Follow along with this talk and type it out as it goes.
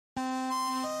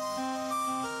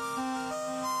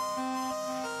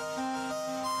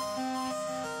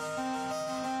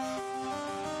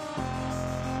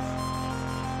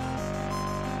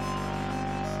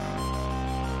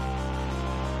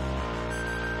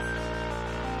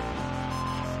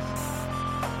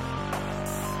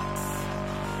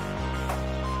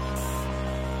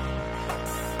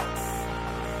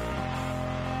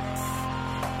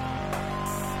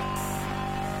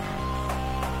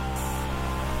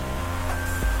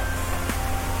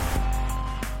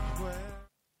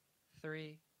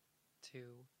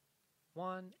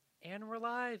1, and we're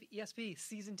live. ESP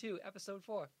Season 2, Episode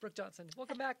 4. Brooke Johnson,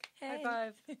 welcome back. Hey. High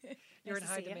five. You're in to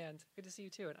high see you. demand. Good to see you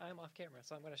too. And I'm off camera,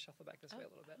 so I'm going to shuffle back this way a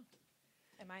little bit.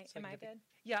 Am I So can get the- good?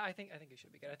 Yeah, I think you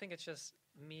should be good. I think it's just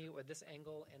me with this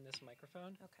angle and this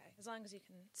microphone. Okay, as long as you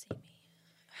can see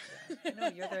me. No,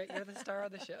 you're the star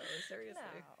of the show. Seriously.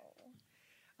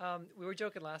 No. We were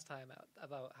joking last time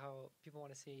about how people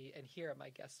want to see and hear my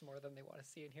guests more than they want to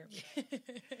see and hear me.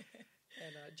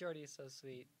 And Jordy is so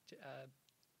sweet.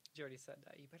 Jordy said,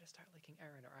 "You better start liking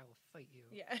Aaron, or I will fight you."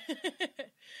 Yeah.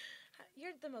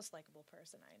 You're the most likable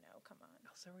person I know. Come on.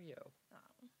 Oh, so are you. Oh.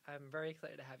 I'm very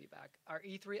excited to have you back. Our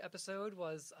E3 episode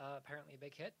was apparently a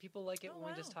big hit. People like it Oh, when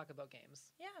we wow. just talk about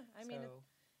games. Yeah, I mean, So-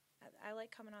 I like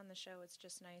coming on the show. It's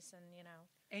just nice, and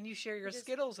And you share your just-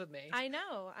 Skittles with me. I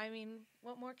know. I mean,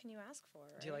 what more can you ask for?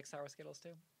 Right? Do you like sour Skittles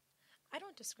too? I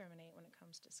don't discriminate when it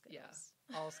comes to Skittles.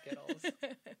 Yeah, all Skittles.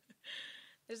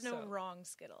 There's no So- wrong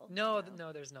Skittle. No, you know?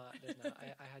 no, there's not. There's not.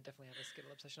 I had definitely have a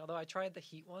Skittle obsession. Although I tried the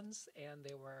heat ones and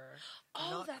they were Oh,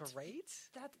 not that's- great.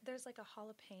 There's like a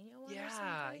jalapeno one or Yeah,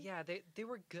 something? yeah, they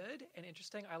were good and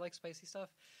interesting. I like spicy stuff,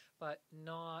 but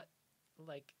not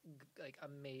like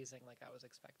amazing like I was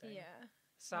expecting. Yeah.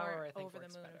 Sour, More I think over the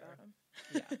works moon better. about them.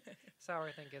 Yeah, sour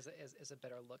I think is a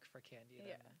better look for candy than,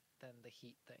 Yeah. than the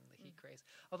heat thing, the heat craze.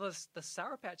 Although the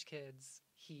Sour Patch Kids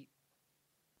heat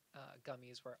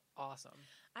gummies were awesome.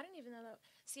 I didn't even know that.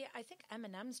 See, I think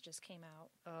M&M's just came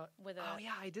out with a. Oh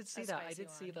yeah, I did see a that. I spicy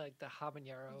did see one. like the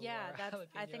habanero. Yeah, or I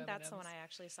jalapeno think that's the one M&Ms. I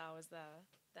actually saw was the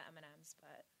M&M's.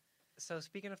 But So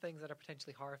speaking of things that are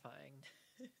potentially horrifying,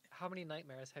 how many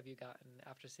nightmares have you gotten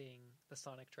after seeing the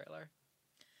Sonic trailer?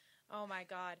 oh my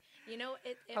god,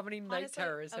 it. How many night honestly,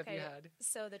 terrors have you okay, had?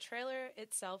 So the trailer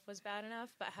itself was bad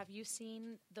enough, but have you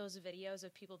seen those videos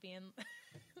of people being?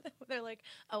 They're like,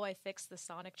 "Oh, I fixed the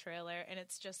Sonic trailer," and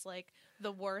it's just like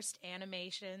the worst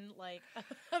animation, like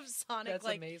of Sonic, That's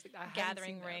like amazing. I haven't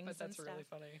gathering seen that, rings but that's and really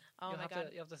stuff. funny. Oh you'll my have God.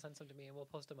 you'll have to send some to me, and we'll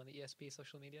post them on the ESP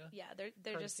social media. Yeah, they're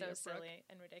just Courtesy so of Brooke. silly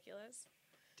and ridiculous.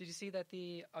 Did you see that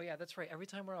oh yeah, that's right. Every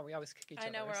time we're on, we always kick each I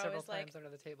know, other we're several always, like, times under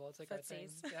the table. It's like our thing.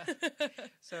 footsies. Yeah.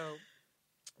 So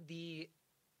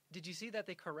did you see that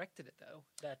they corrected it though?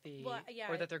 That Well,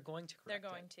 yeah, or that they're going to correct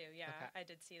They're it? going to, yeah. Okay. I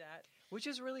did see that. Which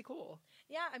is really cool.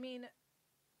 Yeah, I mean,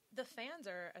 the fans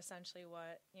are essentially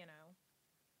what,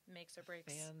 makes or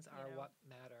breaks. Fans are what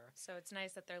matter. So it's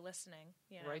nice that they're listening,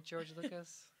 Right, George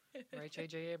Lucas? Right,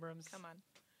 J.J. Abrams? Come on.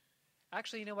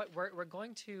 Actually, you know what? We're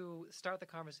going to start the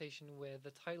conversation with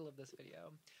the title of this video,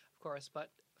 of course. But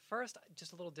first,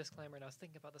 just a little disclaimer, and I was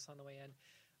thinking about this on the way in.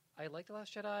 I like The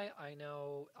Last Jedi. I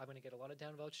know I'm going to get a lot of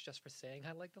downvotes just for saying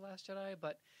I like The Last Jedi,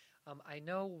 but I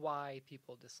know why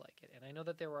people dislike it. And I know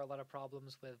that there were a lot of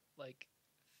problems with, like,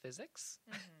 physics.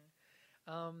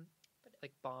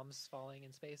 Like bombs falling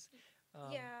in space.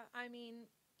 Yeah, I mean,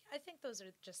 I think those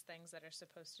are just things that are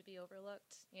supposed to be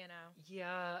overlooked,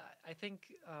 Yeah, I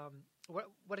think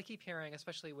what I keep hearing,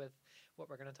 especially with what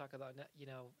we're going to talk about,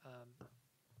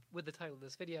 with the title of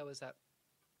this video, is that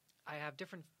I have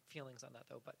different feelings on that,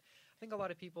 though. But I think a lot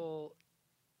of people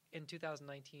in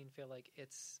 2019 feel like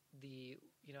it's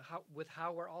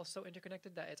how we're all so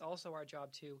interconnected that it's also our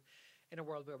job to, in a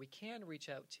world where we can reach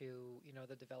out to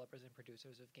the developers and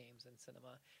producers of games and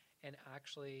cinema, and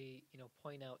actually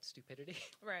point out stupidity.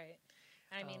 Right.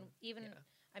 I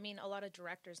mean, a lot of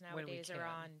directors nowadays are can.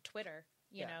 on Twitter,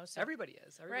 so everybody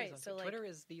is. Everybody's Right, on so, Twitter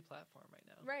is the platform right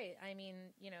now. Right. I mean,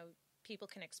 people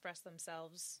can express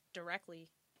themselves directly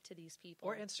to these people.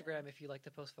 Or Instagram if you like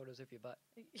to post photos of your butt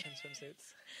in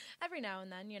swimsuits. Every now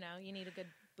and then, you need a good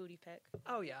booty pic.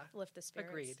 Oh yeah, Lift the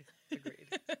spirits. Agreed.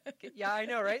 Yeah, I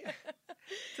know, right?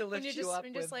 To lift you up.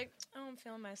 I'm just like, oh, I'm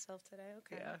feeling myself today.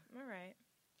 Okay, Yeah. all right.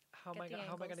 how am get I the going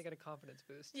to angles. get a confidence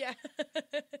boost? Yeah.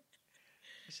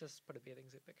 Let's just put a bathing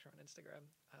suit picture on Instagram.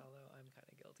 Although I'm kind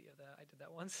of guilty of that. I did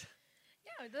that once.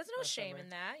 Yeah, there's no Last shame summer. in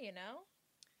that, Yeah.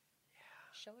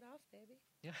 Show it off, baby.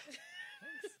 Yeah.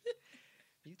 Thanks.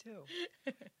 You too.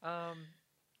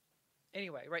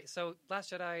 Anyway, right. So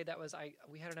Last Jedi, that was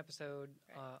we had an episode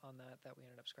Right. on that we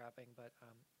ended up scrapping, but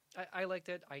I liked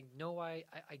it. I know why.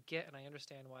 I get and I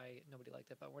understand why nobody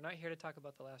liked it, but we're not here to talk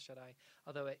about The Last Jedi,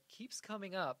 although it keeps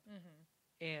coming up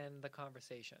in the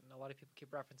conversation. A lot of people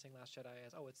keep referencing Last Jedi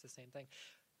as, oh, it's the same thing.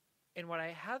 And what I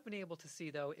have been able to see,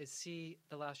 though, is see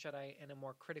The Last Jedi in a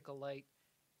more critical light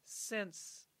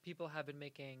since people have been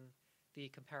making the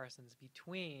comparisons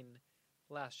between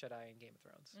Last Jedi and Game of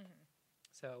Thrones.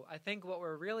 So I think what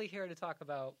we're really here to talk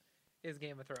about is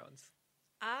Game of Thrones.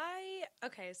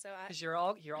 So Because you're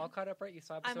all caught up, right? You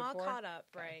saw episode I'm all 4? caught up,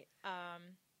 Okay.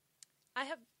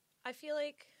 right? I feel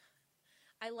like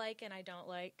I like and I don't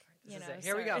like. This You is know, it.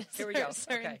 Here we go. Here we go.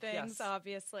 Certain Okay, things, yes.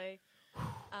 obviously.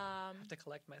 I have to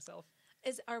collect myself.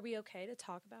 Are we okay to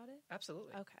talk about it?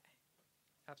 Absolutely. Okay.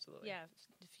 Absolutely. Yeah.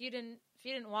 If you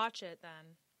didn't watch it,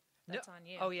 then that's on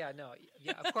you. Oh yeah, no,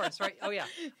 yeah, of course, right? Oh yeah,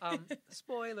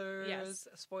 spoilers, Yes.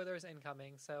 spoilers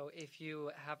incoming. So if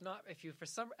you have not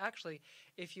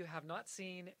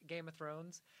seen Game of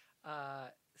Thrones,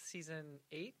 season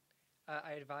 8,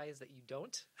 I advise that you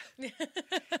don't,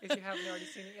 if you haven't already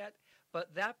seen it yet.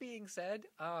 But that being said,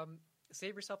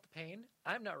 save yourself the pain.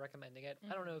 I'm not recommending it.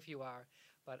 I don't know if you are,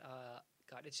 but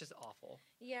God, it's just awful.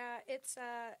 Yeah, it's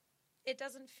it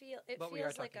doesn't feel. It But feels we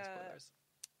are like talking spoilers.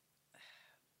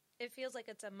 It feels like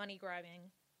it's a money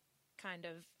grabbing kind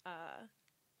of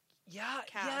Yeah.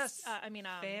 cast.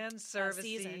 Yes. Fan service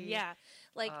season. Yeah,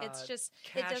 like it's just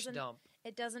it cash doesn't. dump.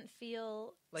 It doesn't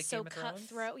feel Like so Game of Thrones?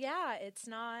 cutthroat. Yeah, it's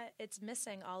not. It's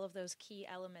missing all of those key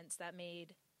elements that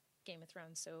made Game of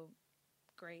Thrones so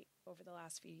great over the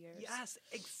last few years. Yes,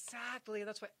 exactly.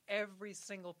 That's what every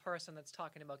single person that's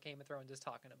talking about Game of Thrones is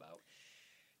talking about.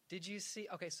 Did you see?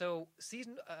 Okay, so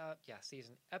season,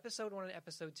 episode 1 and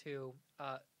episode 2.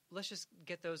 Let's just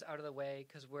get those out of the way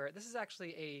because this is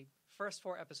actually a first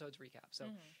 4 episodes recap. So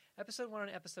episode 1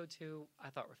 and episode 2, I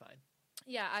thought were fine.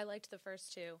 Yeah, I liked the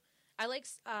first 2. I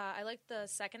liked the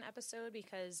second episode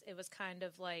because it was kind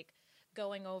of like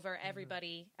going over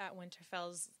everybody at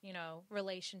Winterfell's,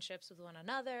 relationships with one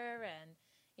another, and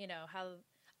how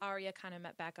Arya kind of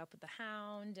met back up with the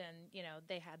Hound, and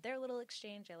they had their little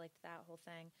exchange. I liked that whole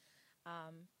thing,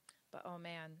 but oh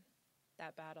man,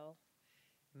 that battle.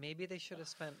 Maybe they should have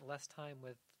spent less time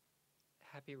with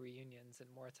happy reunions and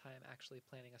more time actually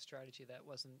planning a strategy that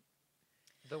wasn't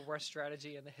the worst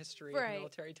strategy in the history of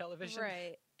military television.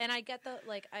 Right. And I get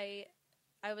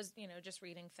I was, just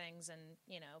reading things, and,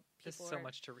 There's people so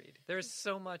much to read. There's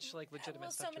so much,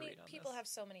 legitimate stuff so many to read on people this. have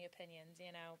so many opinions,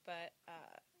 but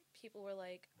people were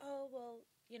like, oh, well,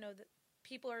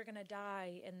 people are going to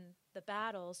die in the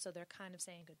battle, so they're kind of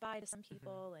saying goodbye to some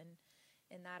people, and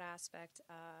in that aspect.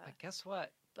 But guess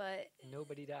what? But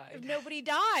nobody died. Nobody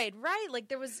died, right? Like,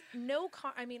 there was no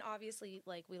obviously,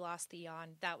 like, we lost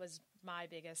Theon. That was my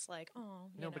biggest,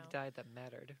 Nobody died that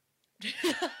mattered.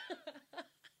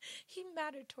 He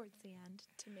mattered towards the end,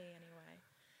 to me, anyway.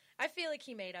 I feel like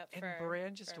he made up and for. And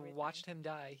Bran just for watched him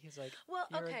die. He's like, "Well,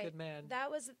 you're okay, a good man. That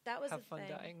was Have the fun thing.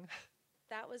 dying."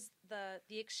 That was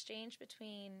the exchange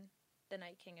between the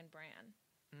Night King and Bran.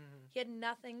 Mm-hmm. He had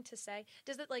nothing to say.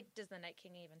 Does the Night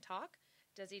King even talk?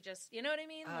 Does he just, you know what I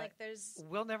mean?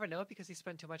 We'll never know because he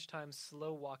spent too much time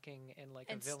slow walking and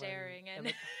a villain staring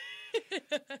and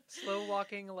slow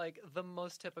walking, like the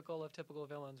most typical of typical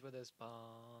villains with his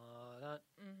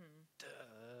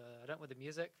with the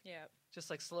music. Yeah. Just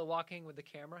like slow walking with the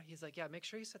camera. He's like, yeah, make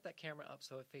sure you set that camera up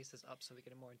so it faces up so we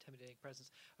get a more intimidating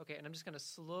presence. Okay, and I'm just going to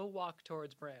slow walk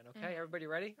towards Bran, okay? Everybody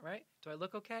ready? All right? Do I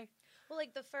look okay? Well,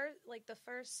 the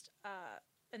first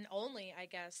and only, I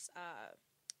guess,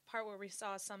 part where we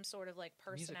saw some sort of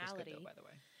personality. Music was good, though, by the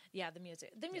way. Yeah, the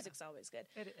music's always good.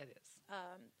 It is.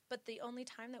 But the only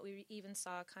time that we even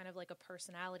saw kind of like a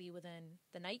personality within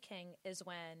the Night King is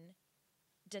when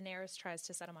Daenerys tries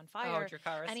to set him on fire. Oh,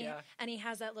 Dracarys, and he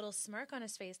has that little smirk on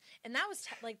his face, and that was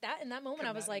like that. In that moment,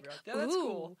 I was like, yeah, that's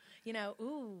cool.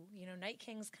 Night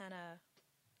King's kind of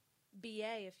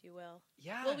BA, if you will.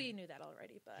 Yeah. Well, we knew that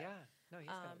already, but yeah, no, he's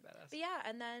kind of badass. But yeah,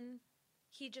 and then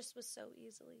he just was so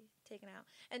easily taken out.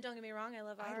 And don't get me wrong, I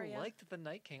love Arya. I liked the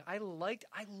Night King. I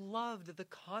loved the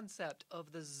concept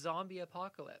of the zombie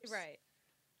apocalypse. Right.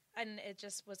 And it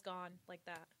just was gone like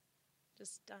that.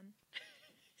 Just done.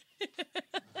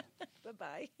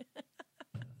 Bye-bye.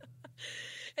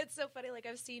 It's so funny. Like,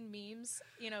 I've seen memes,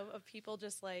 of people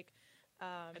just I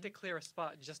had to clear a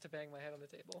spot just to bang my head on the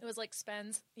table. It was like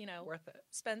spends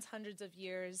hundreds of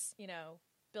years,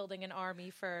 building an army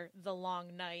for the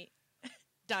long night.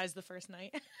 Dies the first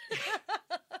night.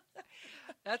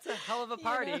 That's a hell of a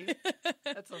party.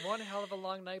 That's one hell of a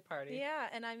long night party. Yeah,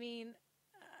 and I mean,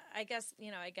 I guess,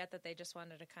 I get that they just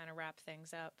wanted to kind of wrap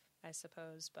things up, I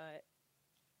suppose, but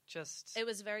it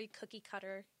was very cookie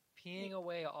cutter. Peeing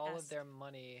away all of their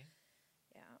money.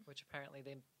 Yeah. Which apparently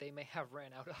they may have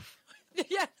ran out of.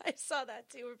 Yeah, I saw that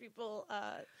too, where people,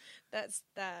 that's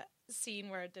that scene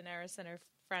where Daenerys and her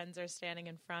friends are standing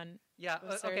in front. Yeah,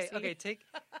 okay,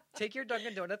 take your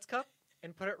Dunkin' Donuts cup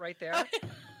and put it right there.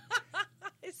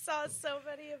 I saw so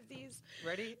many of these.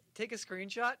 Ready? Take a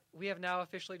screenshot. We have now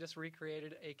officially just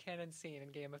recreated a canon scene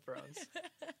in Game of Thrones.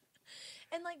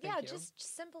 And just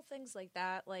simple things like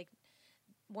that,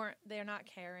 they're not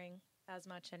caring as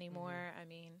much anymore. I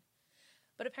mean,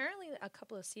 but apparently a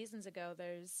couple of seasons ago,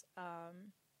 there's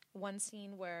one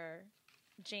scene where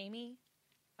Jamie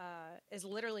is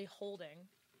literally holding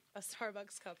a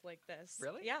Starbucks cup like this.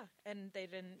 Really? Yeah, and they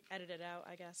didn't edit it out,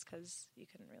 I guess, because you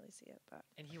couldn't really see it. But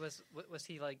And he was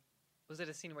he like? Was it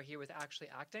a scene where he was actually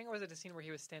acting, or was it a scene where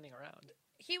he was standing around?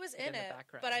 he was Like in in the it,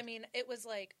 background. but I mean, it was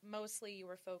like mostly you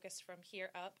were focused from here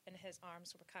up, and his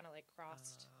arms were kind of like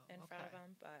crossed Oh, in front of okay.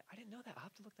 him. But I didn't know that. I'll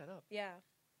have to look that up. yeah,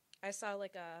 I saw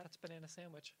like That's Banana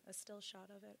Sandwich. a still shot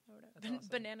of it or whatever. That's awesome.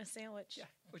 Banana sandwich. Yeah,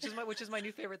 which is my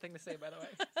new favorite thing to say, by the way.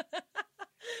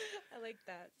 I like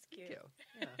that. It's cute.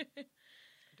 Thank you. Yeah.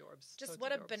 Adorbs. Just Toads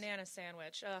what a adorbs. banana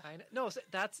sandwich. Ugh. I know. No,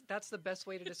 that's the best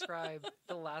way to describe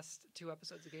the last 2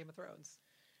 episodes of Game of Thrones.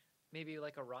 Maybe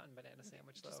like a rotten banana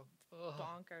sandwich, Just though. Ugh.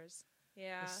 Bonkers.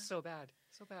 Yeah. It's so bad.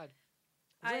 So bad.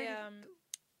 I Where-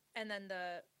 and then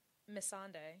the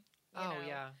Missandei. Oh,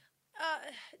 yeah.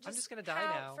 I'm just gonna die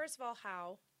how, now. First of all,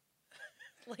 how?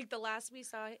 Like the last we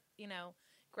saw,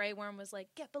 Grey Worm was like,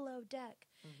 "Get below deck,"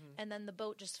 Mhm. and then the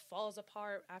boat just falls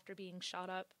apart after being shot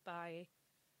up by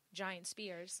giant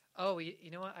spears. Oh, you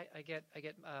know what? I get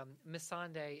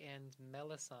Missandei and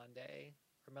Melisandre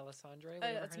or Melisandre.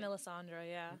 whatever It's her- Melisandre,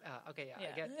 yeah. Okay,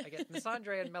 yeah. Yeah. I get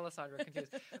Missandre and Melisandre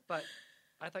confused. But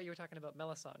I thought you were talking about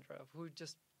Melisandre, who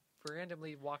just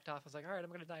randomly walked off. I was like, all right, I'm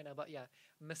going to die now. But yeah,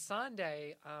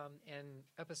 Missandei in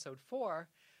episode 4.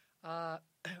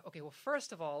 Okay, well,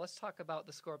 first of all, let's talk about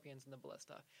the Scorpions and the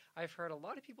Ballista. I've heard a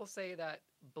lot of people say that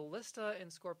Ballista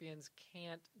and Scorpions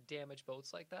can't damage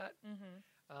boats like that,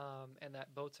 Mm-hmm. and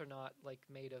that boats are not like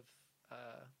made of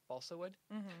balsa wood.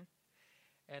 Mm-hmm.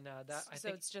 And that I So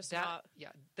think it's just that, not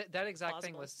yeah, that exact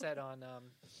thing plausible. was said on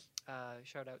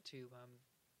shout out to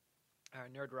our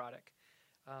Nerdrotic.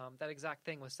 That exact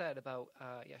thing was said about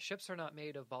ships are not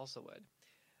made of balsa wood.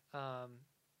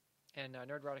 And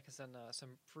Nerdrotic has done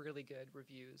some really good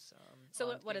reviews. So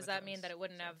on what Game does of that mean? Thrones. That it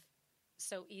wouldn't So- have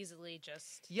so easily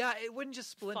just... Yeah, it wouldn't just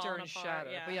splinter fallen and apart,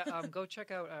 shatter. yeah. But yeah, go check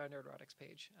out Nerdrotic's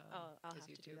page. I'll his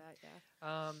have to do YouTube. that,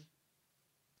 yeah.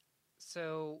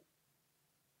 So,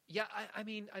 yeah, I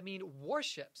mean,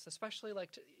 warships, especially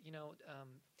like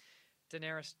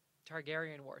Daenerys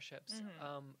Targaryen warships,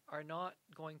 Mhm. are not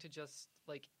going to just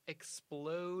like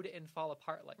explode and fall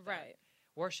apart like that. Right.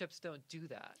 Warships don't do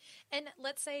that, And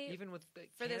let's say, even with the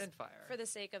for this- cannon fire. for the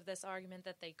sake of this argument,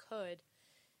 that they could,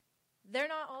 they're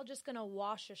not all just going to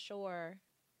wash ashore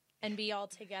and be all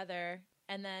together,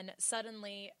 and then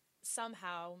suddenly,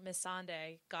 somehow,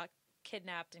 Missandei got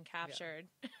kidnapped and captured,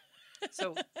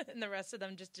 So and the rest of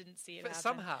them just didn't see it happen.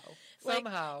 somehow, Like,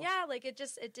 somehow, Yeah, like it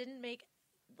didn't make,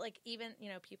 like, even,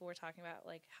 people were talking about,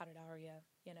 like, how did Arya,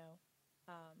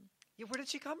 Yeah, where did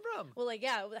she come from? well, like,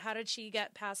 yeah, how did she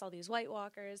get past all these White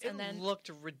Walkers? It And then, looked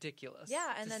ridiculous.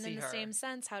 yeah, and to then see in the her same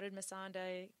sense, how did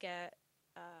Missandei get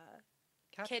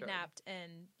captured. kidnapped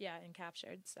and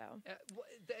captured? So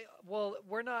Well,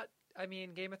 we're not. I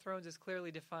mean, Game of Thrones is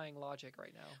clearly defying logic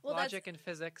right now. Well, that's- Logic and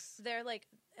physics. they're like,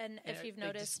 and if Yeah, you've they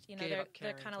just noticed, gave they're up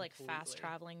caring kind of like fast completely.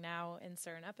 traveling now in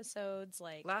certain episodes.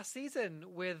 Like, Last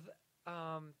season with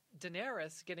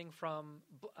Daenerys getting from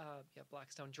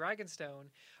Blackstone, Dragonstone.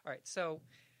 All right, so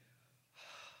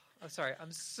I'm sorry,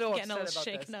 I'm so Getting all upset about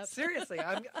shaken this. up. Seriously,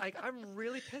 I'm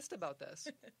really pissed about this.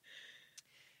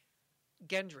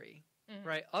 Gendry, Mhm.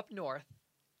 right up north,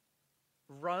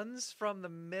 runs from the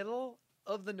middle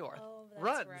of the north. oh, that's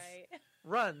runs, right,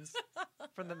 runs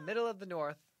from the middle of the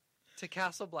north to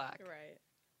Castle Black right.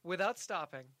 without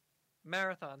stopping,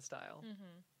 marathon style.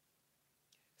 Mm-hmm.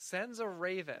 Sends a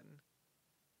raven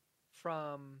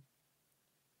from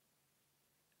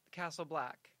Castle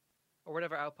Black, or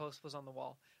whatever outpost was on the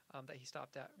wall that he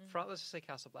stopped at. Mhm. From, let's just say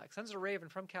Castle Black. Sends a raven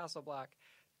from Castle Black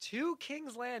to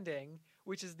King's Landing,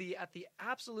 which is at the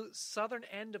absolute southern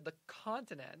end of the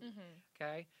continent. Mm-hmm.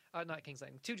 Okay, not King's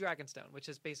Landing, to Dragonstone, which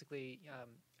is basically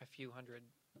a few hundred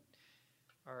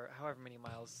or however many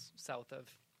miles south of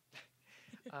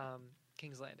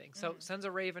King's Landing. So Mhm. sends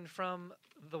a raven from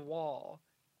the wall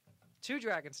to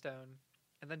Dragonstone,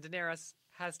 and then Daenerys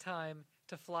has time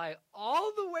to fly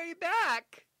all the way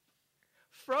back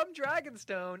from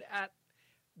Dragonstone at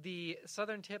the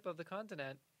southern tip of the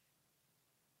continent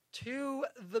to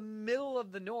the middle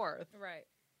of the north Right.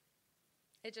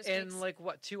 It just in makes,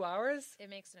 2 hours? it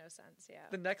makes no sense. Yeah.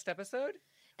 The next episode?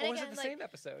 And Or was again, it the same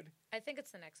episode? I think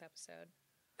it's the next episode.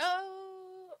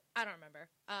 Oh, I don't remember.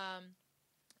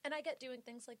 And I get doing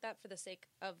things like that for the sake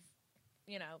of,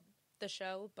 the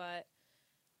show, but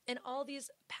in all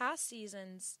these past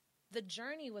seasons, the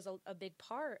journey was a big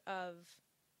part of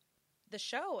the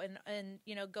show, and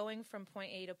going from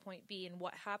point A to point B and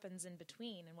what happens in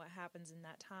between and what happens in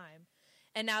that time.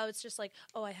 And now it's just like,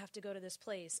 oh, I have to go to this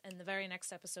place, and the very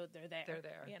next episode they're there. They're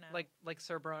there. You know, Like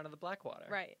Sir Bronn of the Blackwater.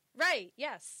 right,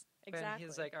 yes, exactly. And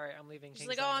he's like, all right, I'm leaving. She's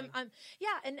King's like, oh, Landing. I'm yeah.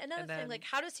 And another And thing, then- like,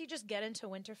 how does he just get into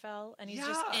Winterfell and he's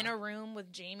just Yeah. in a room with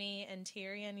Jaime and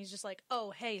Tyrion? He's just like,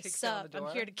 oh, hey, Kicks down sup? the I'm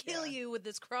door. here to kill Yeah. you with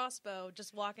this crossbow.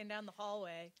 Just walking down the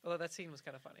hallway. Although that scene was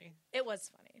kind of funny. It was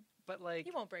funny. But like,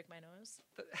 You won't break my nose.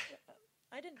 the-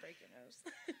 I didn't break your nose.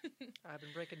 I've been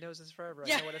breaking noses forever.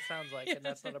 Yeah. I know what it sounds like, and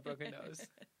that's not a broken nose.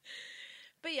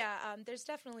 But yeah, there's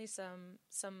definitely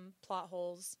some plot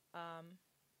holes.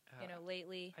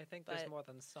 Lately. I think there's but- more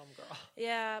than some, girl.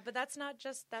 Yeah, but that's not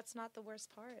the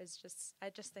worst part. I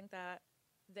just think that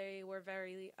they were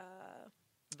very.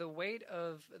 The weight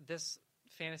of this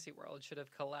fantasy world should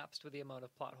have collapsed with the amount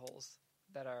of plot holes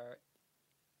that are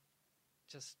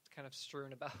just kind of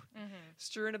strewn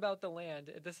about the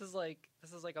land. This is like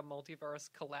a multiverse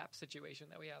collapse situation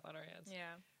that we have on our hands.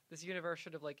 Yeah. This universe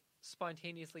should have like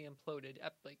spontaneously imploded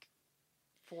like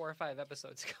 4 or 5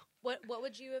 episodes ago. What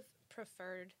would you have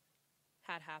preferred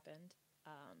had happened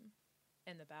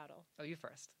in the battle? Oh, you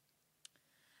first.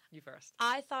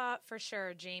 I thought for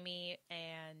sure Jaime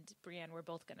and Brienne were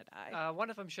both going to die. One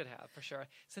of them should have, for sure.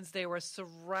 Since they were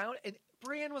surrounded.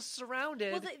 Brienne was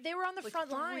surrounded. Well, they were on the like front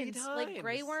 3 lines. Like times.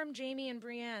 Grey Worm, Jaime, and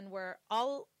Brienne were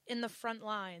all in the front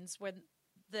lines when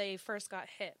they first got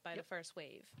hit by the first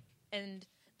wave. And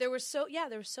there were so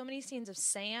many scenes of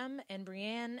Sam and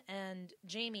Brienne and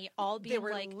Jaime all being they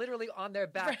were like literally on their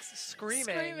backs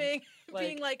screaming,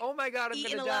 being like, "Oh my god, I'm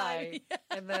eaten gonna alive." die!"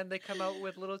 And then they come out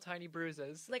with little tiny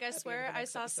bruises. Like, I at the end swear of the I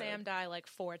next saw episode. Sam die like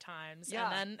 4 times.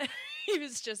 Yeah. And then he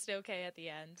was just okay at the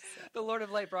end. So. The Lord of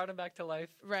Light brought him back to life.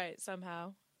 Right,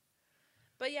 somehow.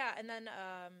 But yeah, and then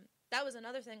that was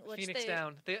another thing. Which Phoenix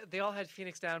Down. They all had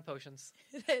Phoenix Down potions.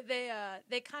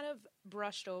 they kind of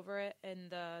brushed over it in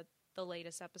the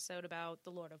latest episode about the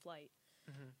Lord of Light.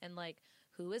 Mm-hmm. And like,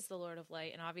 who is the Lord of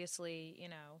Light? And obviously,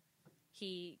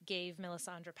 he gave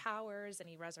Melisandre powers and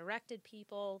he resurrected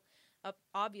people,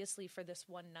 obviously for this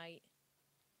one night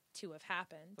to have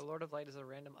happened. The Lord of Light is a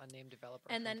random unnamed developer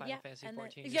And from then- Final yeah, Fantasy and then-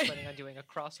 XIV. yeah. He's planning on doing a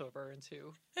crossover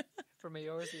from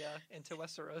Eorzea into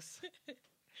Westeros,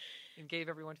 and gave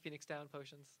everyone Phoenix Down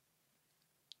potions.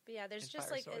 But yeah, there's And just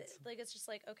fire like swords. it's just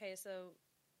like, okay, so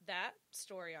that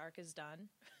story arc is done.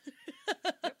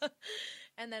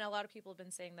 And then a lot of people have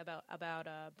been saying about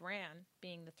Bran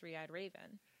being the 3-eyed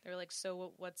raven. They were like,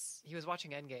 so what's He was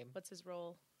watching Endgame. his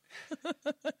role?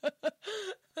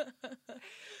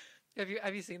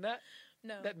 Have you seen that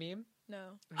No, that meme?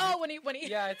 no. Mhm. Oh, when he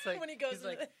Yeah, it's like when he goes,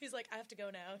 he's like I have to go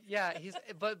now. yeah, he's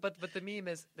but the meme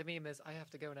is I have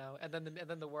to go now, and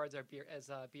then the words are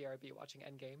BRB watching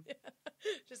Endgame.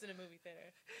 Just in a movie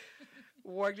theater.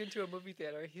 Walked into a movie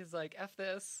theater. He's like, F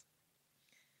this.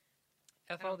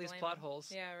 F I don't all these blame plot him.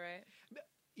 holes. Yeah, right.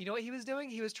 You know what he was doing?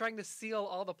 He was trying to seal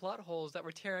all the plot holes that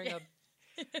were tearing a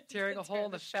hole Tear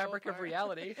in the show fabric of apart.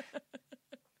 reality.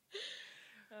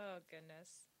 Oh goodness.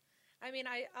 I mean,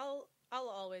 I'll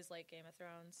always like Game of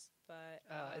Thrones, but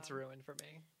It's ruined for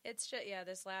me. it's just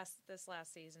this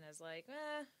last season is like,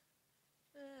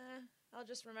 I'll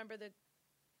just remember the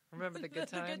Remember the good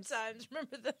times? the good times.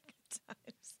 Remember the good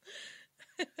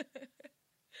times.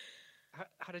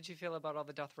 How did you feel about all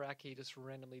the Dothraki just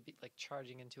randomly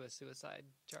charging into a suicide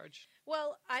charge?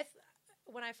 Well,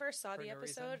 when I first saw For the no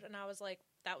episode, reason. and I was like,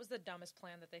 that was the dumbest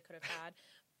plan that they could have had.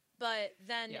 But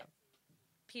then Yeah.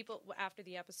 people after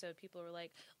the episode, people were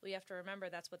like, well, you have to remember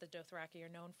that's what the Dothraki are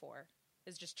known for,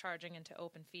 is just charging into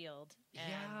open field. And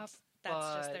Yeah,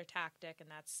 that's just but- their tactic, and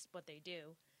that's what they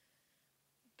do.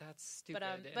 That's stupid.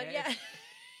 But and yeah,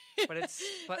 but it's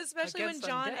but especially when against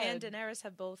Jon and undead- Daenerys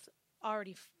have both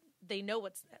already they know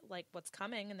what's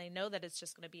coming, and they know that it's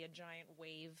just going to be a giant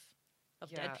wave of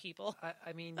dead Yeah, people.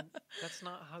 I mean, that's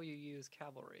not how you use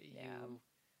cavalry. Yeah.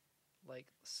 You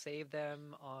save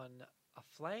them on a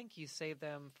flank. You save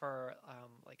them for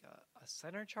a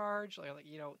center charge,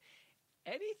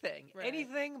 anything, Right.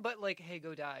 anything. But hey,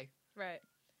 go die. Right.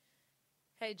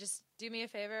 Hey, just do me a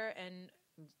favor and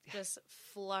just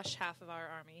flush half of our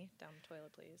army down the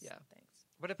toilet, please. Yeah. Thanks.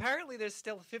 But apparently, there's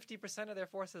still 50% of their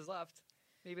forces left.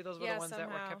 Maybe those were the ones that were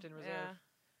somehow. kept in reserve. Yeah.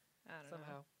 I don't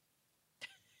Somehow.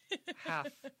 know. Half.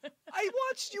 I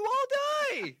watched you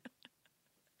all die.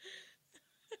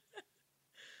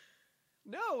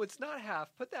 No, it's not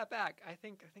half. Put that back. I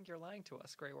think you're lying to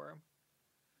us, Grey Worm.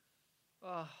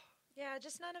 Oh, Yeah,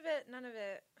 just none of it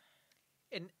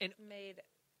in made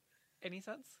any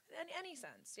sense? any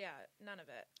sense. Yeah, none of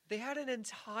it. They had an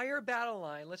entire battle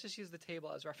line. Let's just use the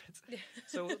table as reference.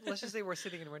 So let's just say we're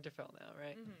sitting in Winterfell now,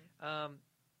 right? Mhm.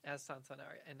 As Sansa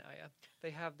and Arya.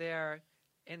 They have their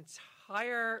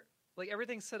entire like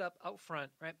everything's set up out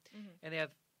front, right? And they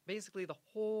have basically the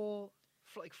whole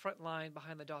like front line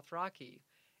behind the Dothraki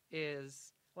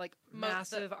is like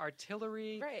massive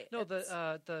artillery. Right. No,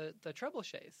 the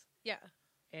trebuchets. Yeah.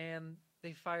 And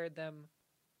they fired them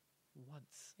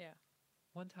once. Yeah.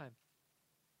 One time.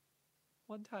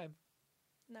 One time.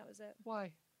 And that was it.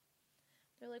 Why?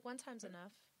 They're like, one time's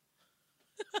enough.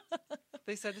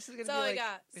 They said this is going to That's be all I like.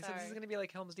 got. They said Sorry. this is going to be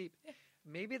like Helm's Deep.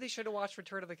 Maybe they should have watched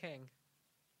Return of the King,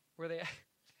 where they,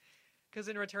 because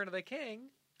in Return of the King,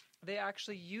 they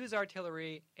actually use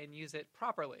artillery and use it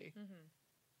properly.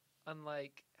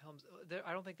 Unlike Helm's,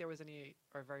 I don't think there was any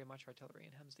or very much artillery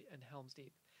in Helm's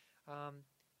Deep.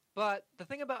 But the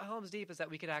thing about Helm's Deep is that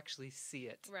we could actually see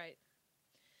it. Right.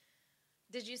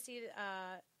 Did you see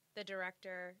the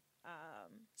director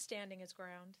standing his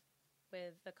ground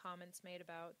with the comments made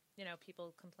about,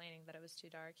 people complaining that it was too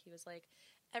dark? He was like,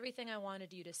 everything I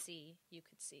wanted you to see, you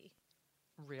could see.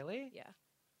 Really? Yeah.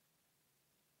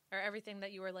 Or everything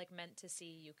that you were like meant to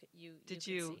see, you could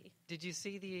see. Did you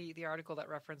see the article that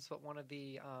referenced what one of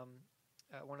the I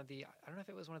don't know if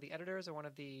it was one of the editors or one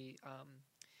of the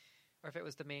or if it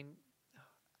was the main,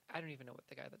 I don't even know what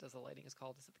the guy that does the lighting is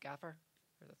called. Is it the gaffer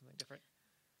or is that something different?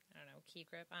 I don't know, key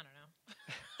grip. I don't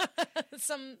know.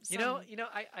 some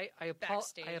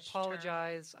I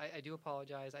apologize. I do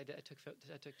apologize. I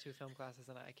took 2 film classes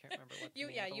and I can't remember what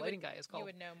the lighting guy is called. You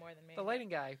would know more than me. The lighting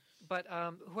guy, but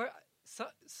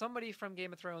somebody from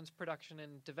Game of Thrones production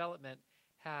and development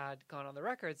had gone on the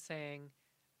record saying,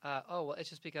 "Oh, well, it's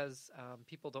just because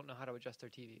people don't know how to adjust their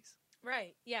TVs."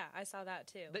 Right. Yeah, I saw that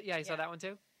too. You saw that one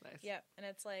too. Nice. Yeah, and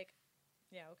it's like,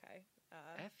 yeah, okay.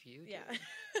 F you. Dude. Yeah.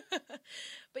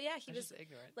 But yeah, he was just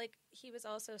ignorant. Like, he was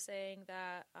also saying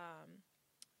that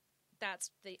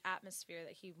that's the atmosphere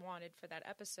that he wanted for that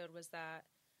episode, was that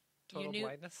Total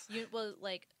blindness.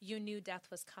 You knew death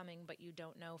was coming, but you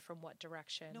don't know from what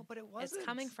direction. No, but it wasn't. It's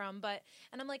coming from.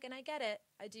 And I'm like, and I get it.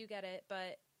 I do get it.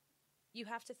 But you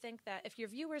have to think that if your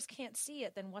viewers can't see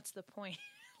it, then what's the point?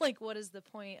 Like, what is the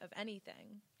point of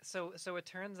anything? So it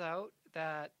turns out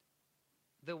that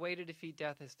the way to defeat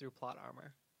death is through plot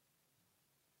armor.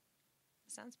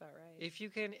 Sounds about right. If you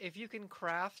can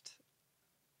craft,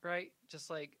 right, just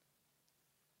like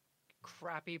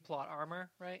crappy plot armor,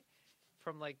 right,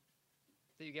 from like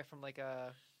that you get from like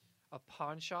a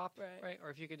pawn shop, right? Or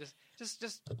if you could just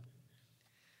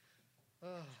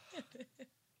but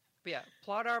yeah,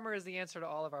 plot armor is the answer to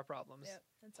all of our problems. Yep,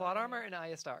 plot armor and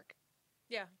Arya Stark.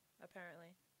 Yeah,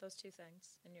 apparently. Those 2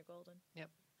 things, and you're golden. Yep.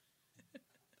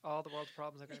 All the world's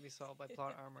problems are going to be solved by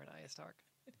plot armor and Arya Stark.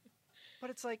 But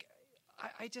it's like,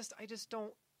 I just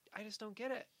don't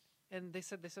get it. And they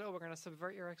said, oh, we're going to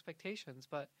subvert your expectations,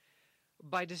 but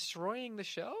by destroying the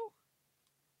show?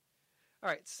 All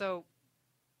right, so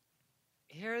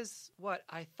here's what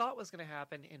I thought was going to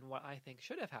happen and what I think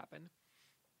should have happened.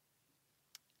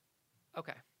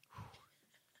 Okay.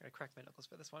 I'm going to crack my knuckles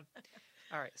for this one.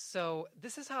 All right, so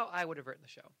this is how I would have written the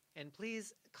show. And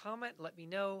please comment, let me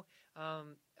know.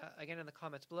 Again, in the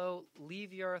comments below,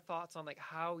 leave your thoughts on like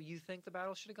how you think the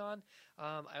battle should have gone.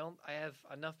 I have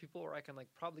enough people where I can like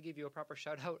probably give you a proper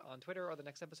shout out on Twitter or the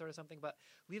next episode or something. But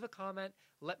leave a comment.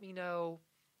 Let me know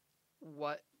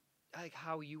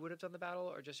how you would have done the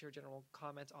battle or just your general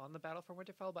comments on the battle for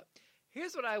Winterfell. But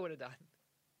here's what I would have done.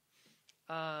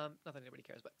 Not that anybody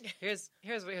cares, but here's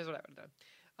what I would have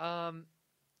done.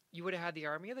 You would have had the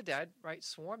army of the dead, right,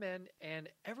 swarm in, and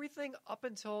everything up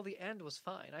until the end was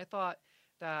fine. I thought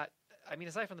that,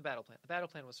 aside from the battle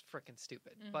plan was freaking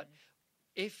stupid. Mm-hmm. But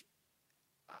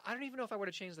I don't even know if I would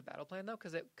have changed the battle plan though,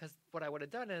 because what I would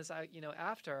have done is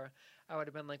after I would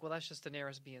have been like, well, that's just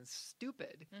Daenerys being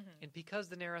stupid, and because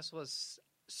Daenerys was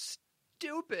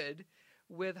stupid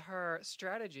with her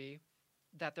strategy,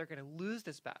 that they're going to lose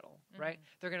this battle, right?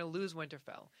 They're going to lose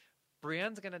Winterfell.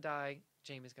 Brienne's going to die.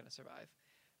 Jaime's going to survive.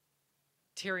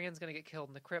 Tyrion's going to get killed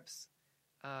in the crypts.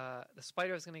 The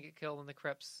Spider's going to get killed in the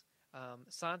crypts.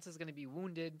 Sansa's going to be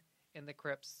wounded in the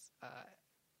crypts.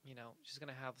 She's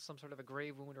going to have some sort of a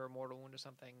grave wound or a mortal wound or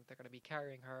something. They're going to be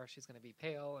carrying her. She's going to be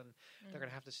pale, and they're going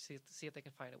to have to see if they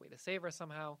can find a way to save her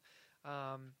somehow.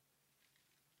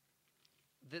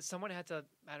 That someone had to,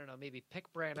 I don't know, maybe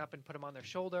pick Bran up and put him on their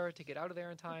shoulder to get out of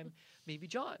there in time. Maybe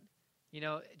Jon.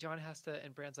 Jon has to,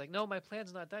 and Bran's like, no, my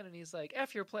plan's not done. And he's like,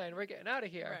 F your plan, we're getting out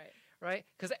of here. Right?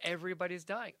 Because everybody's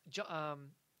dying.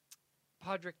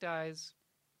 Podrick dies.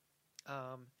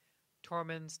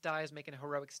 Tormund dies making a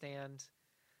heroic stand.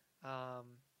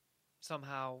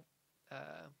 Somehow.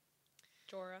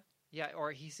 Jorah. Yeah,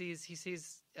 or he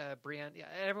sees Brienne. Yeah,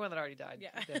 everyone that already died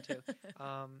then too.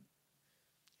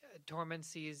 Tormund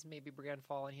sees maybe Brienne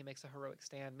fall and he makes a heroic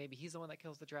stand. Maybe he's the one that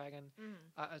kills the dragon.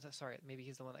 Maybe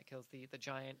he's the one that kills the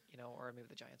giant, or maybe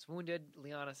the giant's wounded.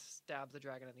 Lyanna stabs the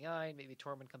dragon in the eye, and maybe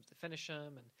Tormund comes to finish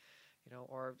him, and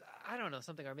or I don't know,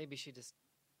 something, or maybe he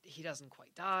doesn't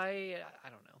quite die. I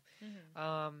don't know.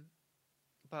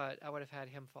 But I would have had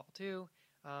him fall too.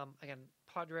 Again,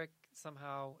 Podrick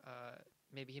somehow,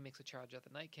 maybe he makes a charge at the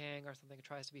Night King or something,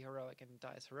 tries to be heroic and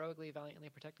dies heroically, valiantly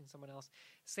protecting someone else.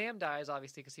 Sam dies,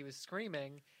 obviously, because he was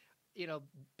screaming,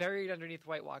 buried underneath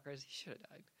White Walkers. He should have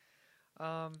died.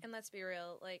 And let's be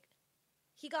real, like,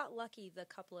 he got lucky the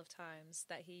couple of times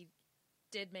that he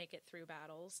did make it through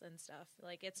battles and stuff.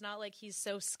 Like, it's not like he's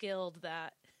so skilled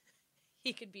that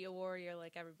he could be a warrior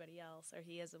like everybody else, or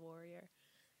he is a warrior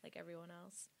like everyone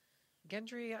else.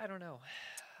 Gendry, I don't know.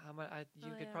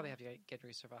 You could probably have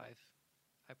Gendry survive.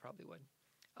 I probably would.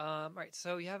 Right.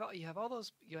 So you have all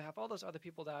those other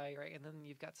people die, right? And then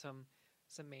you've got some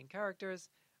main characters,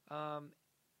 and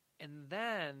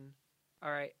then,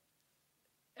 all right,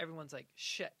 everyone's like,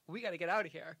 shit, we got to get out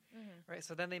of here, right?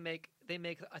 So then they make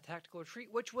a tactical retreat,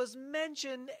 which was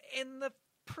mentioned in the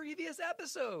previous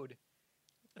episode.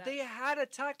 They had a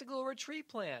tactical retreat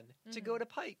plan to go to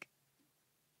Pike.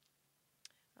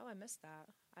 Oh, I missed that.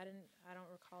 I don't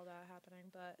recall that happening,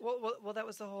 but well, that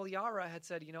was the whole. Yara had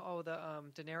said,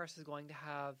 Daenerys is going to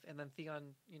have, and then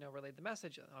Theon, relayed the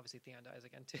message. Obviously, Theon dies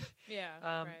again too. Yeah,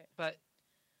 right. But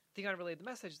Theon relayed the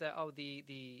message that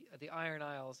the Iron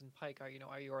Isles and Pike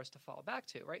are yours to fall back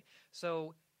to, right?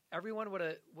 So everyone would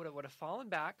have fallen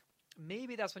back.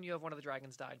 Maybe that's when you have one of the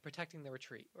dragons died, protecting the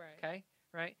retreat. Right. Okay.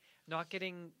 Right. Not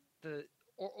getting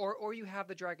or you have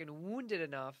the dragon wounded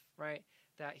enough, right,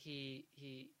 that he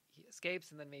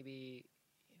escapes, and then maybe,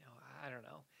 I don't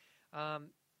know,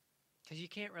 because you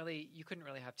couldn't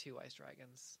really have two ice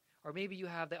dragons, or maybe you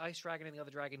have the ice dragon and the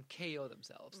other dragon KO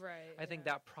themselves. Right. I think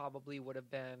that probably would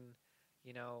have been,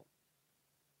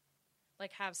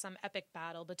 like have some epic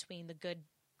battle between the good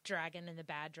dragon and the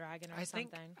bad dragon, or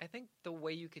something. I think the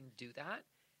way you can do that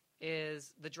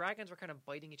is the dragons were kind of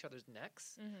biting each other's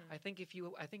necks. I think if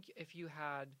you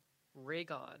had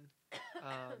Rhaegon.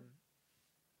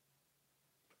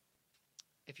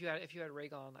 If you had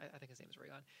Rhaegon, I think his name is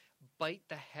Rhaegon, bite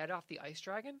the head off the ice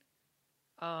dragon,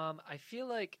 I feel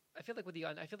like with the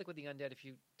undead, if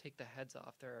you take the heads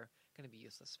off, they're going to be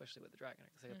useless, especially with the dragon,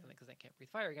 because they can't breathe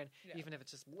fire again, even if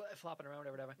it's just flopping around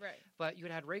or whatever. Right. But you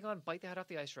would have had Rhaegon bite the head off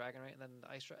the ice dragon, right? And then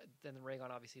then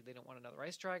Rhaegon, obviously they don't want another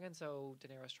ice dragon, so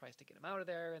Daenerys tries to get him out of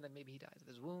there, and then maybe he dies of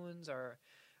his wounds, or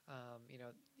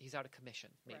he's out of commission,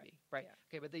 maybe, right?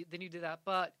 Yeah. Okay, but then you do that,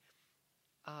 but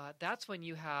that's when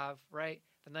you have, right,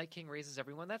 the Night King raises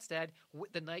everyone that's dead.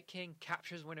 The Night King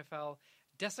captures Winterfell,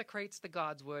 desecrates the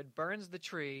Godswood, burns the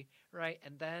tree, right,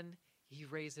 and then he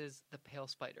raises the pale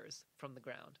spiders from the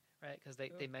ground, right, because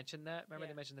they mentioned that. Remember,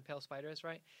 they mentioned the pale spiders,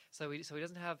 right? So he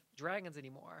doesn't have dragons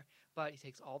anymore, but he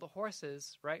takes all the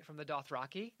horses, right, from the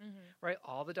Dothraki, right,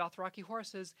 all the Dothraki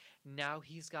horses. Now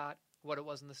he's got what it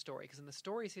was in the story, because in the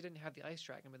stories he didn't have the ice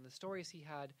dragon, but in the stories he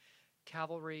had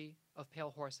cavalry of pale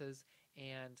horses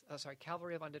and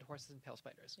cavalry of undead horses and pale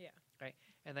spiders. Yeah. Right.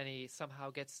 And then he somehow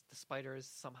gets the spiders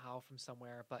somehow from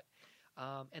somewhere. But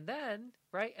and then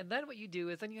what you do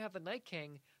is then you have the Night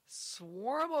King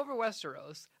swarm over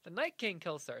Westeros. The Night King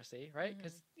kills Cersei, right?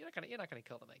 Because you're not gonna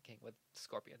kill the Night King with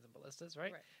scorpions and ballistas,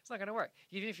 right? It's not gonna work.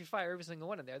 Even if you fire every single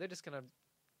one in there, they're just gonna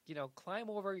climb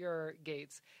over your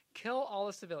gates, kill all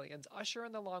the civilians, usher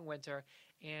in the long winter,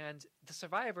 and the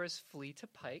survivors flee to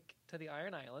Pike, to the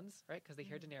Iron Islands, right? Because they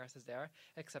hear Daenerys is there,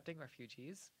 accepting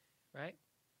refugees, right?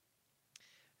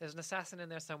 There's an assassin in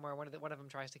there somewhere. One of them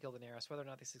tries to kill Daenerys, whether or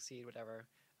not they succeed, whatever.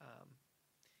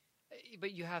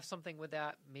 But you have something with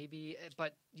that, maybe.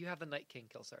 But you have the Night King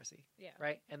kill Cersei,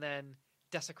 right? And then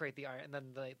desecrate the Iron, and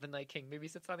then the Night King maybe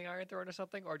sits on the Iron Throne or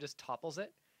something, or just topples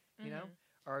it,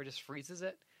 or just freezes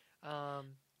it.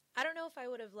 I don't know if I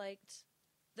would have liked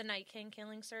the Night King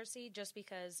killing Cersei, just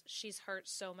because she's hurt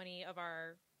so many of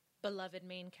our beloved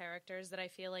main characters that I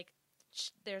feel like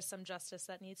there's some justice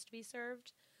that needs to be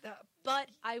served. But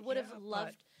I would have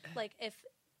loved, like, if,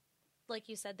 like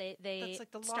you said, they that's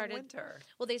like the started, long winter.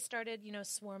 Well, they started,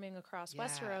 swarming across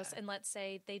Westeros, and let's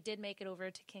say they did make it over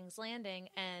to King's Landing,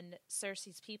 and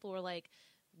Cersei's people were like,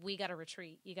 we got to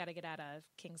retreat. You got to get out of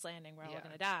King's Landing. We're all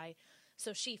going to die.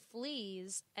 So she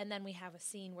flees, and then we have a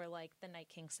scene where, like, the Night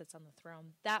King sits on the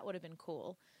throne. That would have been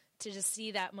cool to just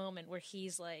see that moment where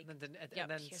he's like, and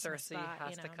then Cersei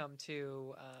has to come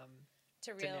to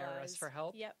realize, Daenerys for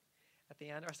help. Yep. At the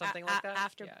end, or something like that.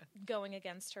 After going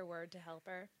against her word to help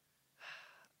her,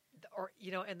 or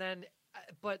and then,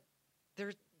 but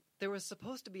there was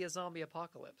supposed to be a zombie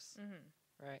apocalypse,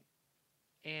 right?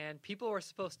 And people were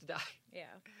supposed to die.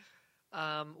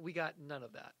 Yeah. We got none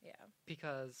of that Yeah.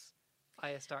 because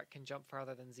Arya Stark can jump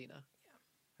farther than Xena. Yeah.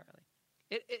 Apparently.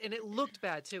 And it looked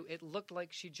bad, too. It looked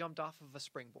like she jumped off of a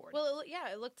springboard. Well,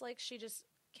 it looked like she just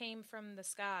came from the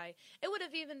sky. It would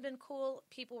have even been cool.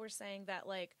 People were saying that,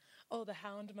 like, oh, the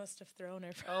Hound must have thrown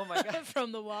her Oh my God.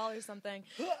 from the wall or something.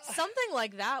 Something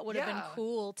like that would have been Yeah.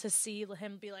 cool to see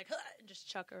him be like, and just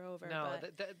chuck her over. No,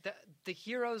 but... the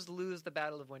heroes lose the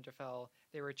Battle of Winterfell.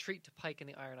 They retreat to Pike in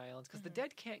the Iron Islands because the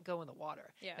dead can't go in the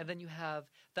water. Yeah. And then you have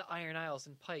the Iron Isles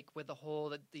and Pike with the whole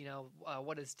that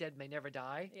what is dead may never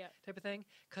die type of thing.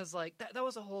 Because like that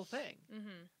was a whole thing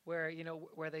where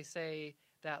where they say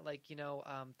that like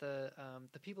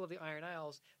the people of the Iron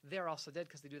Isles, they're also dead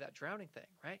because they do that drowning thing,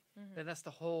 right? Then that's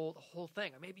the whole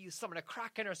thing. Or maybe you summon a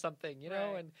kraken or something,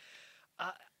 know, Right.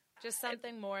 and just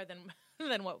something more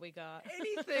than what we got.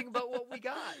 anything but what we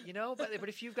got, But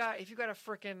if you've got a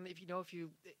frickin'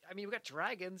 we got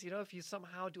dragons, if you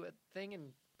somehow do a thing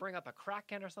and bring up a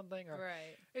kraken or something, or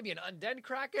Right. maybe an undead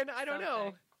kraken, I don't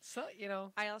know. So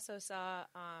I also saw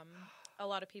a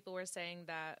lot of people were saying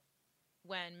that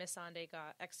when Missandei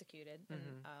got executed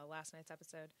in last night's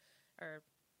episode, or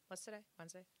what's today?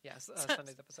 Wednesday? Yes,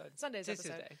 Sunday's episode. Sunday's Today's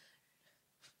episode. Tuesday.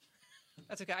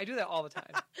 That's okay. I do that all the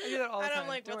time. I'm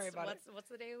like, don't worry about it. what's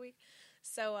the day of the week?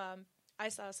 So I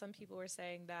saw some people were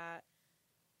saying that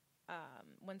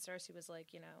when Cersei was like,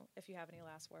 if you have any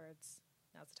last words,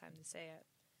 now's the time to say it.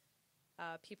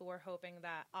 People were hoping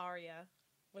that Arya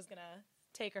was going to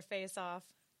take her face off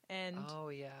and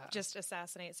just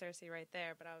assassinate Cersei right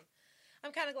there. But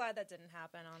I'm kind of glad that didn't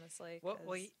happen, honestly.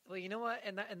 Well, you know what,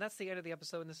 and that's the end of the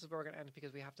episode, and this is where we're going to end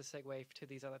because we have to segue to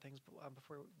these other things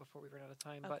before we run out of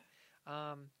time. Okay.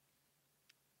 But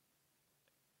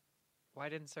why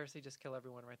didn't Cersei just kill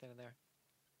everyone right then and there?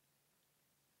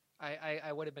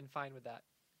 I would have been fine with that.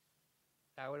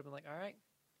 I would have been like, all right,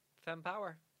 femme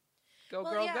power, go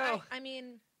girl, go. I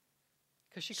mean,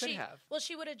 because she could have. Well,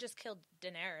 she would have just killed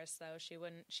Daenerys, though. She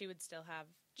wouldn't. She would still have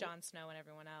Jon Snow and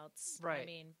everyone else. Right. I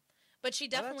mean. But she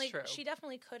definitely true.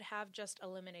 Could have just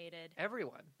eliminated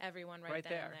everyone right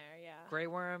then and there. Yeah, Grey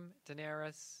Worm,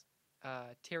 Daenerys,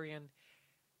 Tyrion.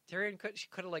 Tyrion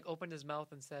could have like opened his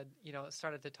mouth and said,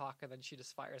 started to talk, and then she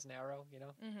just fires an arrow. She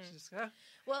just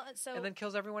and then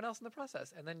kills everyone else in the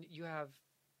process. And then you have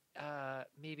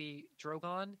maybe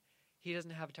Drogon. He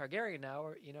doesn't have a Targaryen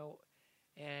now,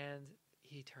 and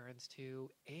he turns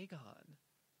to Aegon.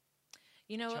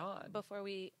 Jon. Before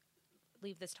we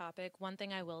leave this topic, one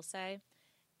thing I will say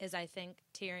is I think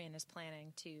Tyrion is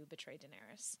planning to betray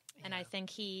Daenerys. Yeah. And I think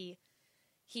he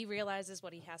realizes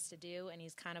what he has to do, and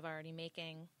he's kind of already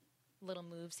making little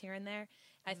moves here and there.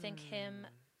 I think him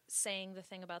saying the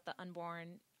thing about the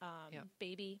unborn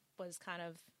baby was kind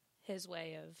of his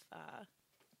way of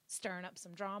stirring up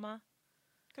some drama.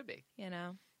 Could be.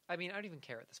 I mean, I don't even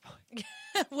care at this point.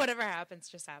 Whatever happens,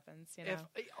 just happens.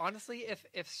 Honestly,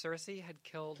 if Cersei had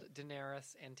killed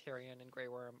Daenerys and Tyrion and Grey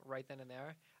Worm right then and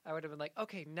there, I would have been like,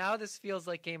 okay, now this feels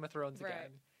like Game of Thrones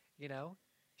again.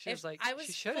 She was like, I was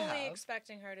she should have. fully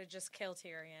expecting her to just kill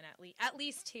Tyrion at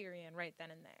least Tyrion right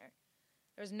then and there.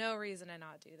 There's no reason to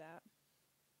not do that.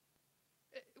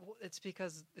 It's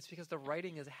because the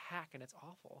writing is a hack and it's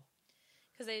awful.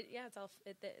 Because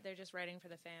they're just writing for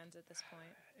the fans at this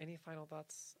point. Any final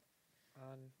thoughts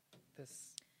on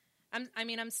this? I'm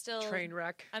still train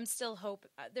wreck. I'm still hope.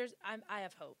 I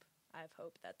have hope. I have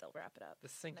hope that they'll wrap it up. The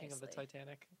sinking nicely. of the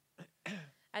Titanic.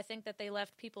 I think that they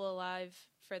left people alive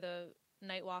for the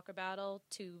Night Walker battle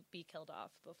to be killed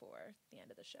off before the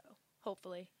end of the show.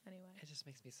 Hopefully, anyway. It just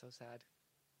makes me so sad.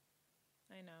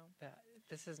 I know that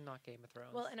this is not Game of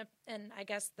Thrones. Well, and I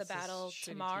guess the battle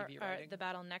tomorrow, or the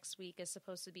battle next week, is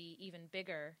supposed to be even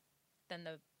bigger than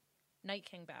the Night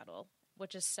King battle,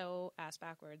 which is so ass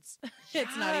backwards.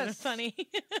 It's not even funny.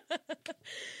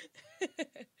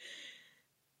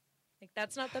 Like,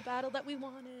 that's not the battle that we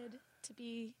wanted to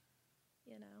be,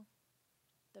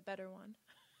 the better one.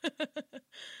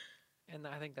 And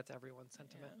I think that's everyone's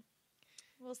sentiment. Yeah.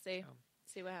 We'll see.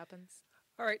 See what happens.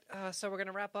 All right, so we're going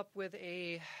to wrap up with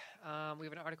we have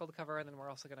an article to cover, and then we're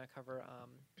also going to cover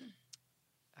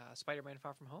Spider-Man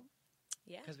Far From Home.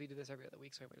 Yeah. Because we do this every other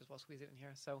week, so I might as well squeeze it in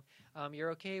here. So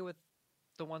you're okay with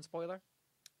the one spoiler?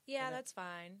 Yeah, that's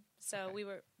fine. So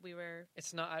okay. we were.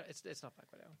 It's not Black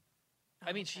Widow.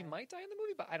 I mean, she might die in the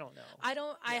movie, but I don't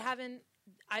know. I haven't.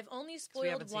 I've only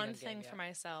spoiled one thing for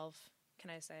myself.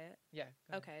 Can I say it? Yeah.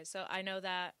 Okay, so I know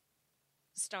that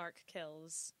Stark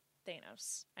kills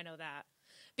Thanos. I know that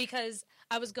because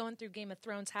I was going through Game of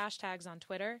Thrones hashtags on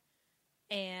Twitter,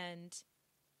 and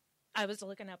I was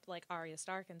looking up like Arya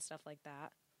Stark and stuff like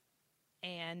that.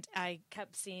 and I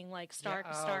kept seeing like Stark,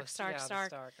 Yeah, Stark, the Stark, Stark,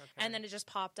 Stark. Okay. and then it just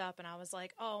popped up, and I was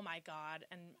like, oh my god,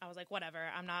 and I was like, whatever,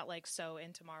 I'm not like so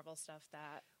into Marvel stuff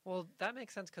that. Well, that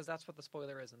makes sense because that's what the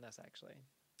spoiler is in this, actually.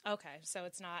 Okay, so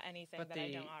it's not anything But that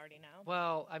I don't already know.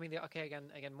 Well, I mean,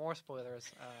 again, more spoilers.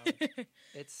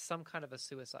 It's some kind of a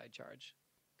suicide charge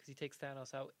because he takes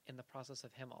Thanos out in the process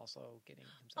of him also getting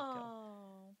himself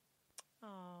killed.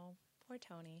 Oh, poor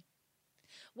Tony.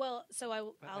 Well, so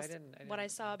But what I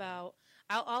saw about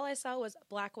all I saw was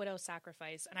Black Widow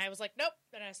sacrifice, and I was like, nope.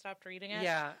 Then I stopped reading it.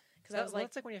 Yeah, because I was like,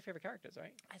 that's like one of your favorite characters,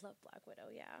 right? I love Black Widow,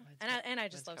 yeah, Mine's and I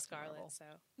just love mine's Captain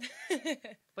Scarlet. Marvel. So,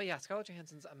 But yeah, Scarlett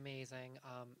Johansson's amazing.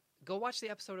 Go watch the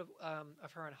episode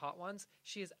of her in Hot Ones.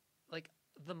 She is like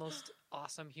the most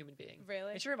awesome human being.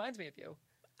 Really? And she reminds me of you.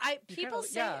 People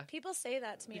kinda- say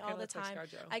that to me You all kinda the look like time.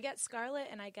 ScarJo. I get Scarlet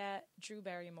and I get Drew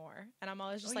Barrymore, and I'm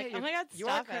always just Oh, yeah, like, oh my god, you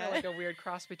are stop kind it. of like a weird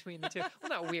cross between the two. Well,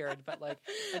 not weird, but like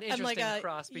an I'm interesting like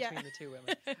cross between yeah. the two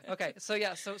women. Okay, so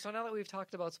yeah, so now that we've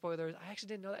talked about spoilers, I actually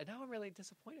didn't know that. Now I'm really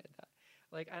disappointed.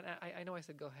 Like, I know I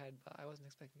said go ahead, but I wasn't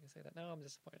expecting you to say that. Now I'm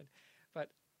disappointed.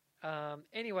 But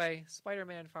anyway,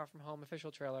 Spider-Man: Far From Home official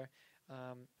trailer.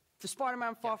 The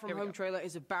Spider-Man Far From here we Home go. trailer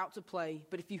is about to play,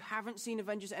 but if you haven't seen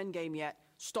Avengers Endgame yet,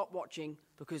 stop watching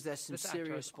because there's some This actor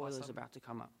serious is spoilers awesome. about to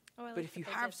come up. Oh, I But like if you that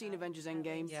they have did seen that. Avengers At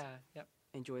Endgame, least. Yeah, yep.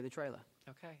 enjoy the trailer.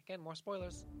 Okay, again, more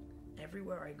spoilers.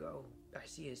 Everywhere I go, I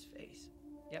see his face.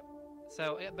 Yep.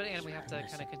 So, and we have to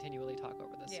kind of continually talk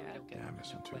over this so we Yeah. don't get Yeah, I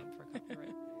miss him too. blamed for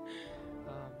copyright.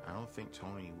 I don't think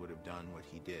Tony would have done what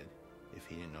he did if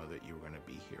he didn't know that you were going to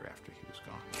be here after he was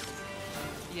gone.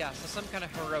 Yeah, so some kind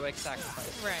of heroic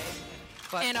sacrifice. Right.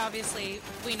 But And obviously,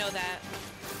 we know that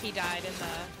he died in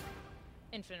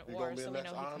the Infinite You War, gonna be so the we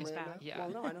next know he Iron comes Man back. yeah. Well,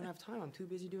 no, I don't have time. I'm too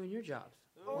busy doing your job.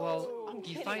 Well, I'm you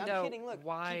kidding, find I'm out kidding. Look, keep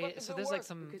why. up the So good there's like work,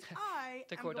 some, because I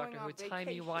to am quote going Doctor Who, on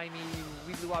timey vacation. wimey,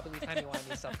 wibbly wobbly, timey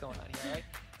wimey stuff going on here, right?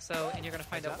 So, and you're gonna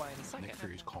find out why in a second. Nick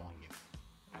Fury's calling you.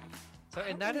 So,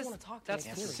 and don't that really is wanna talk to that's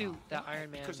Nick the Fury. suit that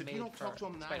Iron Man Because if made you don't for talk to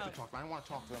him now, Spider-Man. I talk to him. I don't want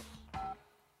to talk to him.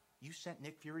 You sent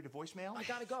Nick Fury to voicemail? I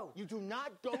gotta go. You do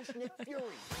not ghost Nick Fury.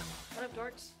 What up,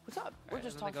 dorks? What's up? We're Right,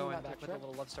 just and then they talking go in about back the with a trip.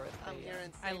 little love story. that I'm they, here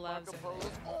in I St. love Marco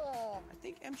Zendaya. Polo. Oh, I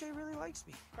think MJ really likes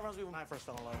me. that reminds me when I first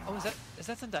fell in love. Oh, is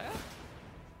that Zendaya?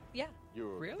 Yeah.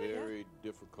 You're a Really? Yeah. very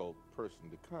difficult person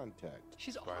to contact.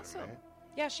 She's Spider-Man. awesome.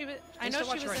 Yeah, she was. I used know to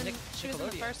watch she her was on in. She was in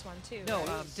the Nickelodeon. first one too. No,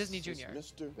 right? Disney This is Junior.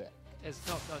 Mr. Vet.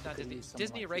 Not Disney.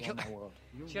 Disney regular.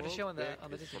 She had a show on the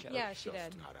Disney Channel. Yeah, she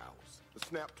did. Not ours. The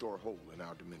snap door hole in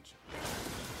our dimension.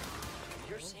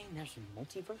 You're saying there's a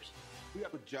multiverse? We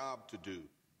have a job to do,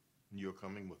 and you're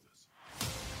coming with us.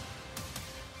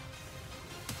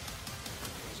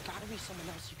 There's got to be someone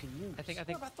else you can use. I think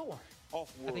What about Thor?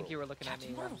 Off-world. I think you were looking at me.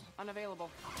 Captain Marvel. Unavailable.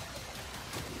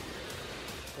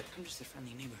 But I'm just a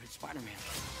friendly neighborhood Spider-Man.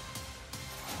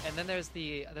 And then there's an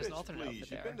Bitch, alternate please, outfit you've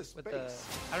there been to with the. space.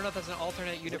 I don't know if that's an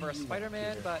alternate universe you want, Spider-Man,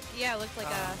 Peter? but Yeah, it looked like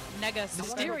a nega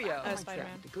Mysterio.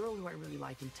 Spider-Man. The girl who I really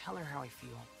like and tell her how I feel.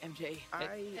 MJ, I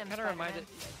it am kind of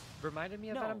reminded me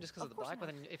of No, Venom just because of of the course black. But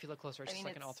not. then if you look closer, it's I just mean,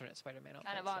 like an it's alternate Spider-Man outfit.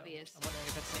 kind of so obvious. I'm wondering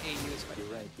if that's an AU Spider-Man.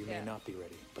 You're right. You Yeah. may not be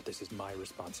ready, but this is my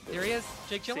responsibility. There he is,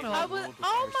 Jake I Gyllenhaal. was, World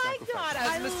oh requires my sacrifice. god, As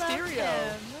I love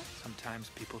Mysterio. him. Sometimes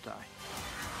people die.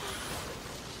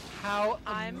 How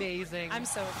I'm- amazing! I'm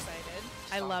so excited.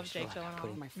 I love Jake Gyllenhaal.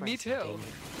 putting my Me friends in too.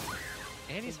 danger.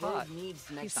 And he's The world hot. needs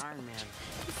the next Iron Man.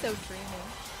 He's so dreamy.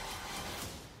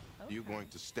 Are you going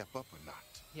to step up or not?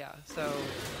 Yeah. So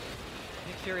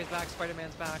Nick Fury's back.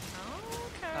 Spider-Man's back. Oh,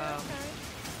 okay, Um,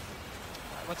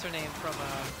 What's her name from?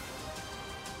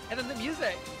 And then the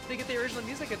music. They get the original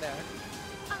music in there.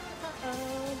 I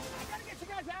gotta get you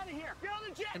guys out of here. Get on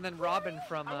the jet. And then Robin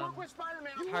from I work with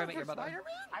Spider-Man. How I Met Your Mother.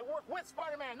 I work with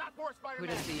Spider-Man, not for Who Spider-Man.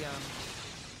 does the?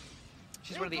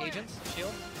 She's one of the New agents. of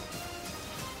Shield.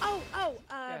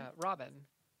 Yeah, Robin,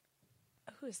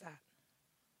 who is that?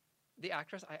 the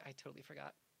actress. I totally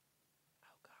forgot.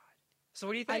 Oh god. So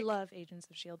what do you think? I love Agents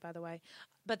of S.H.I.E.L.D., by the way.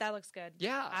 But that looks good.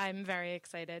 Yeah. I'm very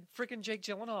excited. Freaking Jake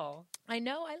Gyllenhaal I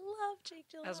know. I love Jake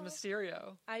Gyllenhaal. as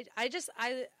Mysterio.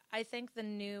 I think the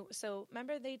new. So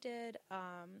remember they did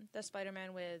the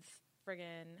Spider-Man with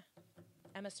friggin'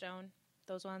 Emma Stone.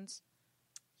 Those ones.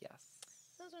 Yes.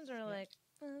 Those ones are like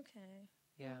okay.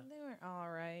 Yeah. They weren't all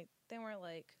right. They weren't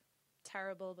like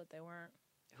terrible, but they weren't.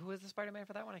 Who was the Spider-Man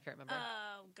for that one? I can't remember.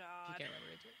 Oh If God. you can't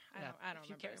remember it. I don't If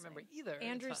you remember can't his remember name. either.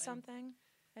 Andrew something,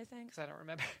 I think. Because I don't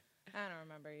remember. I don't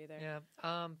remember either.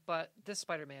 Yeah. But this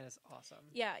Spider-Man is awesome.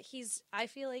 Yeah, I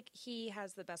feel like he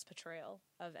has the best portrayal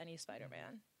of any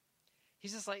Spider-Man.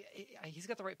 He's just like he's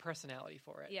got the right personality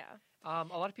for it. Yeah. A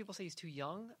lot of people say he's too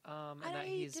young, and that I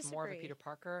he's more of a disagree. Peter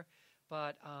Parker.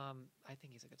 but I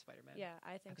think he's a good Spider-Man. Yeah,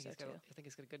 I think so too. I think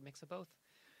he's got a good mix of both.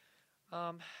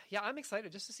 Yeah, I'm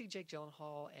excited just to see Jake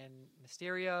Gyllenhaal and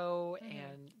Mysterio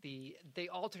and the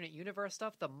alternate universe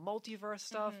stuff, the multiverse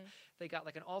stuff. They got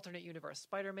like an alternate universe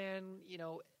Spider-Man. You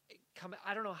know,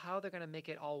 I don't know how they're going to make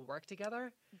it all work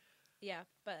together. Yeah,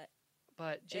 but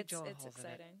Jake Gyllenhaal's it's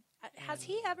exciting. in it. Has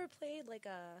he ever played like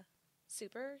a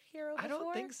superhero before? I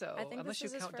don't think so. I think unless you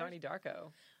this is count his Donnie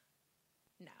Darko.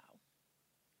 No,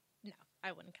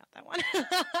 I wouldn't count that one.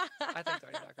 I think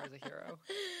Donnie Darko is a hero.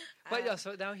 But yeah,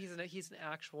 so now he's an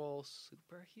actual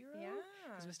superhero. Yeah,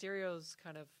 because Mysterio's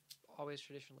kind of always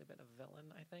traditionally been a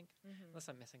villain, I think, unless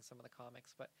I'm missing some of the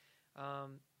comics. But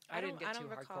I didn't get too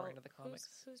hardcore into the comics.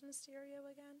 Who's Mysterio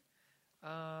again?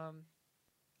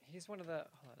 He's one of the.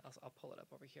 Hold on, I'll pull it up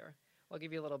over here. I'll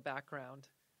give you a little background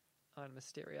on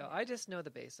Mysterio. I just know the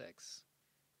basics.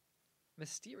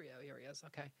 Mysterio, here he is.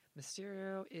 Okay,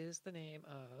 Mysterio is the name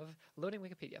of loading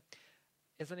Wikipedia.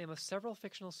 Is the name of several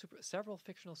fictional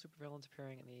supervillains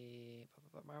appearing in the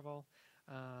Marvel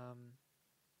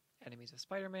enemies of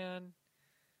Spider-Man.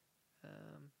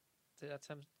 So that's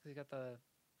him. He got the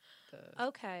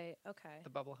Okay. the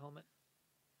bubble helmet.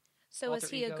 So Alter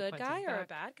is he a ego, good guy Quentin or a Beck.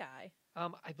 bad guy?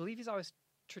 I believe he's always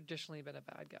traditionally been a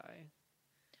bad guy.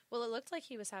 Well, it looked like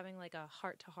he was having like a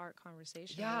heart-to-heart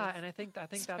conversation. Yeah, with and I think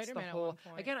that's the Spider-Man at whole. one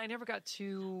point. Again, I never got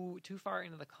too far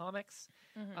into the comics,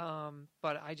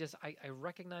 but I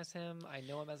recognize him. I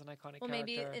know him as an iconic Well, character.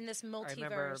 maybe in this I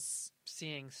remember multiverse.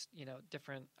 seeing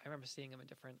different. I remember seeing him in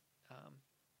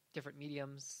different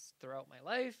mediums throughout my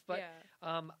life. But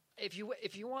Yeah. if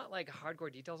you want like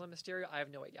hardcore details on Mysterio, I have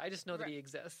no idea. I just know that he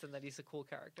exists and that he's a cool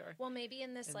character. Well, maybe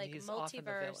in this And like he's often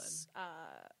the multiverse.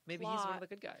 Maybe plot, he's one of the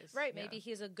good guys. Right. Yeah. Maybe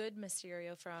he's a good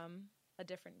Mysterio from a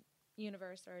different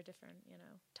universe or a different,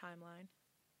 timeline.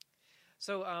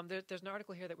 So there's an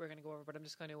article here that we're going to go over, but I'm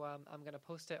just going to I'm going to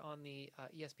post it on the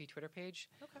ESP Twitter page.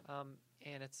 Okay.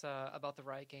 And it's about the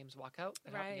Riot Games walkout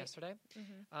that happened yesterday.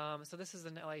 So this is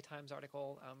an LA Times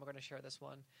article. We're going to share this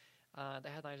one. The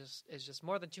headline is just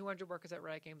more than 200 workers at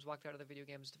Riot Games walked out of the video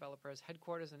games developers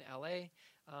headquarters in LA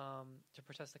to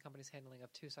protest the company's handling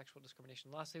of 2 sexual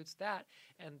discrimination lawsuits.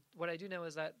 And what I do know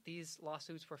is that these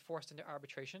lawsuits were forced into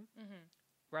arbitration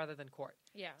rather than court.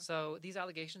 Yeah. So these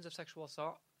allegations of sexual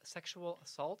assault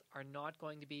are not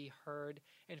going to be heard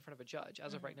in front of a judge.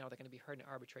 As of right now, they're going to be heard in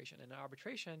arbitration. And in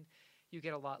arbitration, you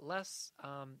get a lot less.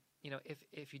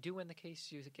 If you do win the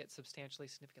case, you get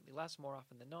significantly less, more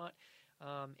often than not,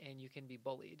 and you can be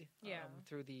bullied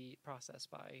through the process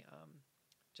by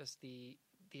just the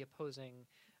opposing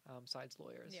side's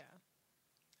lawyers. Yeah.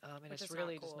 And Which it's is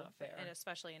really not cool. just not fair. And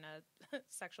especially in a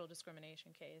sexual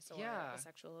discrimination case or a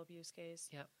sexual abuse case.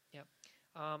 Yep.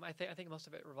 I think most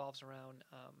of it revolves around.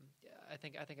 I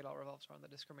think it all revolves around the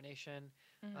discrimination.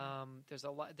 There's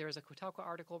a lot. There's a Kotaku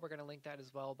article. We're going to link that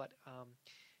as well. But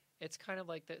it's kind of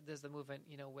like there's the movement,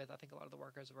 with I think a lot of the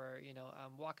workers where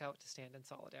walk out to stand in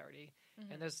solidarity.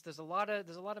 And there's a lot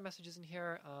of messages in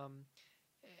here.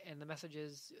 And the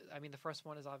messages, I mean, the first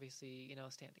one is obviously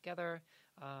stand together,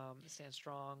 stand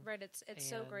strong. Right. It's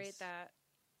so great that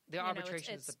the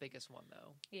arbitration is the biggest one,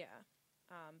 though. Yeah.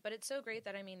 But it's so great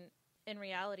that, I mean, in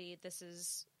reality, this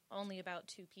is only about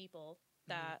 2 people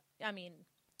that, I mean,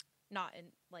 not in,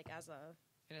 like, as a...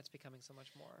 And it's becoming so much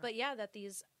more. But yeah, that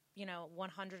these,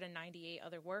 198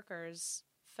 other workers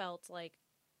felt like,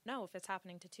 no, if it's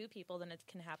happening to 2 people, then it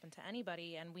can happen to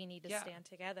anybody, and we need to stand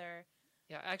together.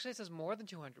 Yeah, actually it says more than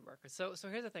 200 workers. So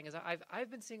here's the thing, is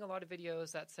I've been seeing a lot of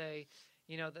videos that say,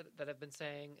 that have been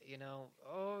saying,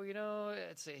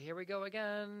 it's here we go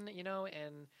again,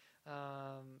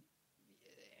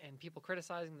 and people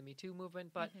criticizing the Me Too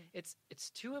movement, but it's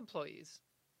 2 employees,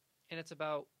 and it's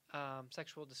about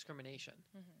sexual discrimination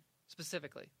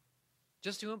specifically.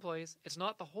 Just 2 employees. It's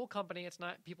not the whole company. It's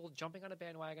not people jumping on a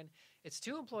bandwagon. It's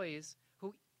 2 employees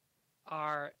who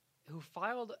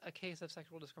filed a case of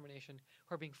sexual discrimination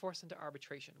who are being forced into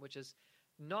arbitration, which is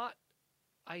not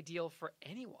ideal for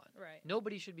anyone. Right.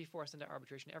 Nobody should be forced into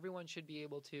arbitration. Everyone should be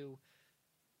able to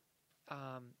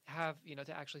have,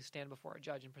 to actually stand before a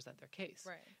judge and present their case.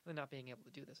 Right. They're not being able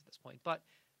to do this at this point. But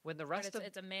when the rest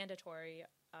it's a mandatory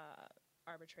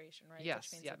arbitration, right?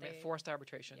 Yes, Which means forced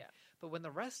arbitration. Yeah. But when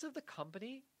the rest of the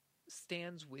company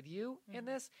stands with you in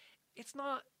this, it's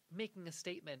not making a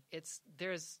statement.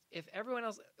 If everyone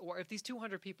else, or if these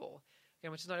 200 people,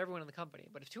 which is not everyone in the company,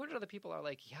 but if 200 other people are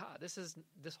like,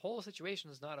 this whole situation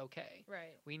is not okay.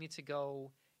 Right. We need to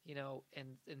go,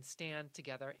 and stand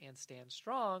together and stand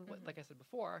strong, like I said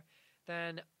before,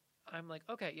 then I'm like,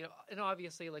 okay, and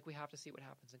obviously, like, we have to see what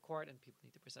happens in court, and people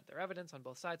need to present their evidence on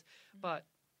both sides. But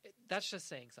that's just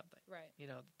saying something. Right. You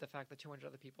know, the fact that 200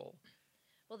 other people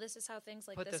Well, this is how things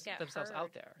like put this get themselves heard.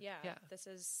 out there. Yeah. Yeah. This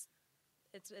is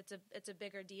it's a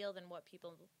bigger deal than what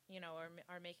people,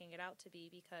 are making it out to be,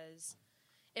 because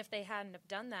if they hadn't have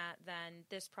done that, then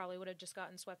this probably would have just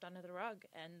gotten swept under the rug,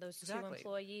 and those two Exactly.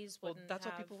 employees Well, wouldn't that's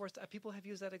have, what people have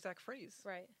used that exact phrase.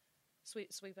 right.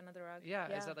 Sweep under the rug. Yeah,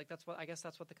 is that like that's what I guess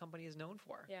that's what the company is known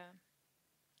for. Yeah.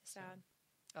 Sad.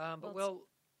 But Well, we'll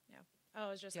Oh, I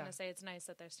was just Yeah. going to say it's nice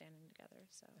that they're standing together.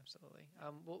 So absolutely.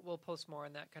 We'll post more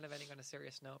on that, kind of ending on a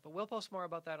serious note. But we'll post more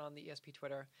about that on the ESP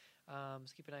Twitter. So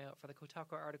keep an eye out for the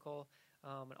Kotaku article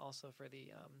and also for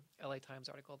the LA Times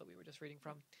article that we were just reading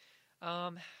from.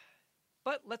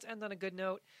 But let's end on a good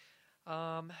note.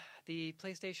 The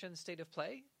PlayStation State of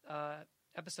Play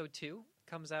Episode 2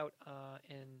 comes out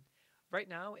right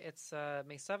now. It's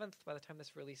May 7th. By the time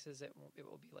this releases, it will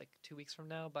be like 2 weeks from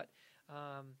now. But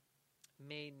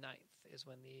May 9th is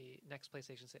when the next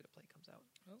PlayStation State of Play comes out.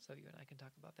 Oh. So you and I can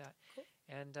talk about that. Cool.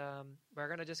 And we're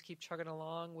going to just keep chugging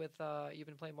along with, you've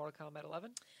been playing Mortal Kombat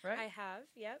 11, right? I have,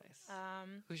 yep. Nice.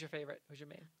 Who's your favorite? Who's your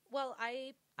main? Well,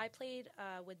 I played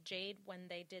with Jade when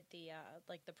they did the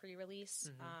the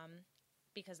pre-release,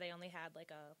 because they only had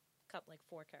like a couple, like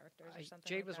 4 characters or something.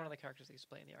 Jade like was that. one of the characters I used to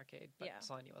play in the arcade, but Yeah.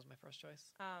 Sonya was my first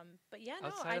choice. But yeah, no,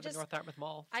 Outside of the North Dartmouth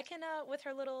Mall. I can with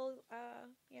her little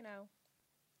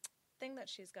thing that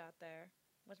she's got there.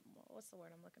 What's the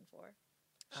word I'm looking for?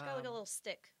 She's got like a little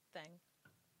stick thing.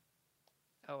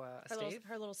 Oh, a stave?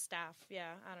 Her little staff.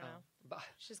 Yeah, I don't know. But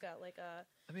She's got like a.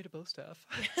 I made a bow staff.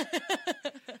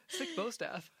 Sick bow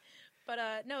staff.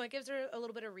 But no, it gives her a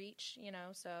little bit of reach,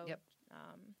 So Yep.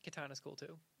 Katana's cool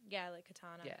too. yeah, like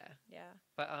katana. Yeah. Yeah.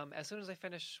 But as soon as I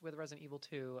finish with Resident Evil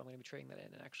 2, I'm going to be trading that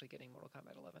in and actually getting Mortal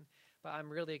Kombat 11. But I'm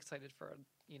really excited for,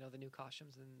 the new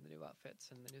costumes and the new outfits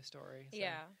and the new story. So,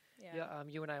 Yeah.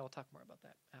 you and I will talk more about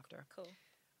that after. Cool.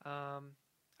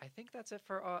 I think that's it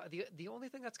for the only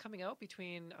thing that's coming out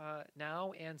between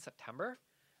now and September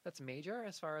that's major,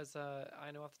 as far as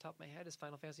I know off the top of my head, is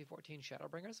Final Fantasy XIV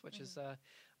Shadowbringers, which is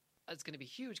it's going to be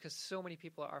huge because so many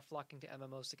people are flocking to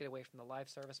MMOs to get away from the live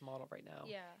service model right now.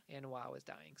 Yeah. And WoW is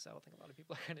dying, so I think a lot of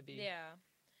people are going to be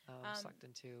sucked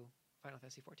into Final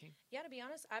Fantasy XIV. Yeah, to be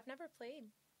honest, I've never played.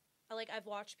 I've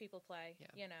watched people play,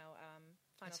 Yeah.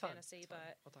 Final It's fun. Fantasy, It's fun.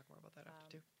 but we'll talk more about that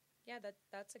after too. yeah,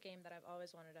 that's a game that I've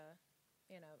always wanted to,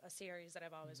 a series that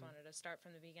I've always wanted to start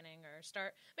from the beginning, or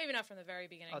start maybe not from the very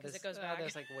beginning because it goes back.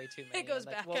 There's like way too many. It goes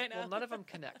and, back, Well, I know. well, none of them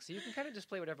connect, so you can kind of just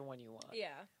play whatever one you want.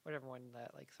 Yeah, Whatever one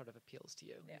that like sort of appeals to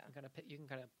you. Yeah. You can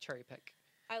kind of cherry pick.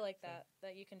 I like that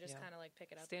you can just Yeah. kind of like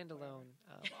pick it up Standalone.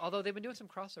 Although they've been doing some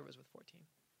crossovers with 14.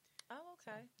 Oh,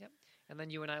 okay. Yep. And then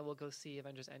you and I will go see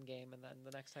Avengers Endgame, and then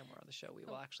the next time we're on the show, we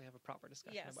will actually have a proper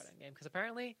discussion Yes. about Endgame, because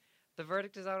apparently the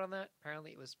verdict is out on that.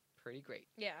 Apparently it was pretty great.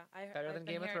 Yeah, Better I've than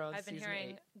been Game of Thrones I've been season hearing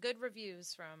 8. good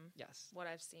reviews from Yes. what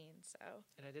I've seen. So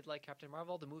And I did like Captain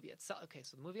Marvel. The movie itself. Okay,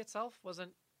 so the movie itself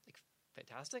wasn't like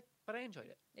fantastic, but I enjoyed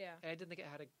it. yeah, And I didn't think it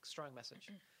had a strong message.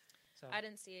 So I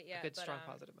didn't see it yet. a good, but, strong,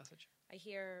 positive message. I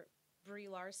hear Brie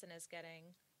Larson is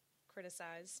getting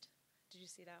criticized. Did you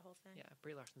see that whole thing? Yeah,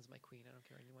 Brie Larson's my queen. I don't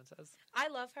care what anyone says. I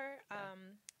love her Yeah.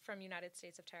 from United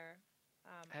States of Terror.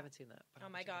 I haven't seen that. But Oh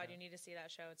I'll my check it God, out. you need to see that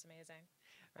show. It's amazing.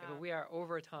 Right, but we are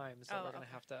over time, so oh, we're going to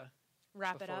okay. have to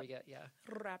Wrap it before up. we get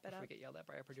Wrap it before up. we get yelled at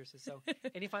by our producers. So,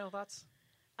 any final thoughts?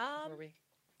 Before we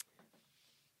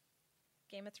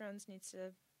Game of Thrones needs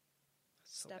to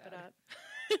so step it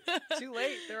bad. up. Too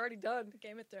late. They're already done.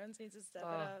 Game of Thrones needs to step it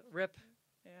up. Rip,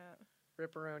 Yeah,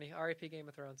 Ripperoni. R.I.P. Game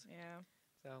of Thrones. yeah.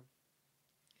 So,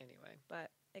 anyway,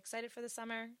 But excited for the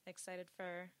summer. Excited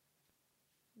for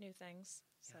new things.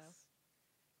 So yes.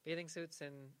 Bathing suits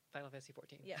and Final Fantasy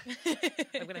 14. yeah.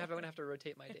 I'm gonna have to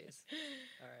rotate my days.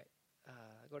 All right.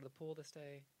 Go to the pool this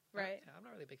day. Right. I'm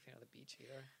not really a big fan of the beach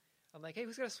either. I'm like, hey,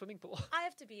 who's got a swimming pool? I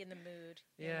have to be in the mood.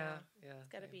 you know? Yeah. It's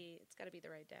gotta same. be the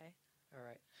right day. All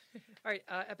right. All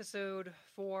right. Episode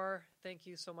 4. Thank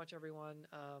you so much, everyone,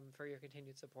 for your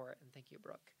continued support, and thank you,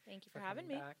 Brooke, Thank you for having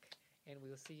me. coming back. And we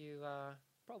will see you.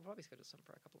 Probably schedule some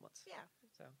for a couple months. Yeah.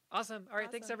 So awesome. All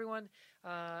right. Thanks, Awesome. everyone.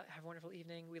 Have a wonderful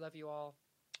evening. We love you all.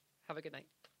 Have a good night.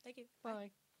 Thank you.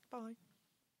 Bye. Bye.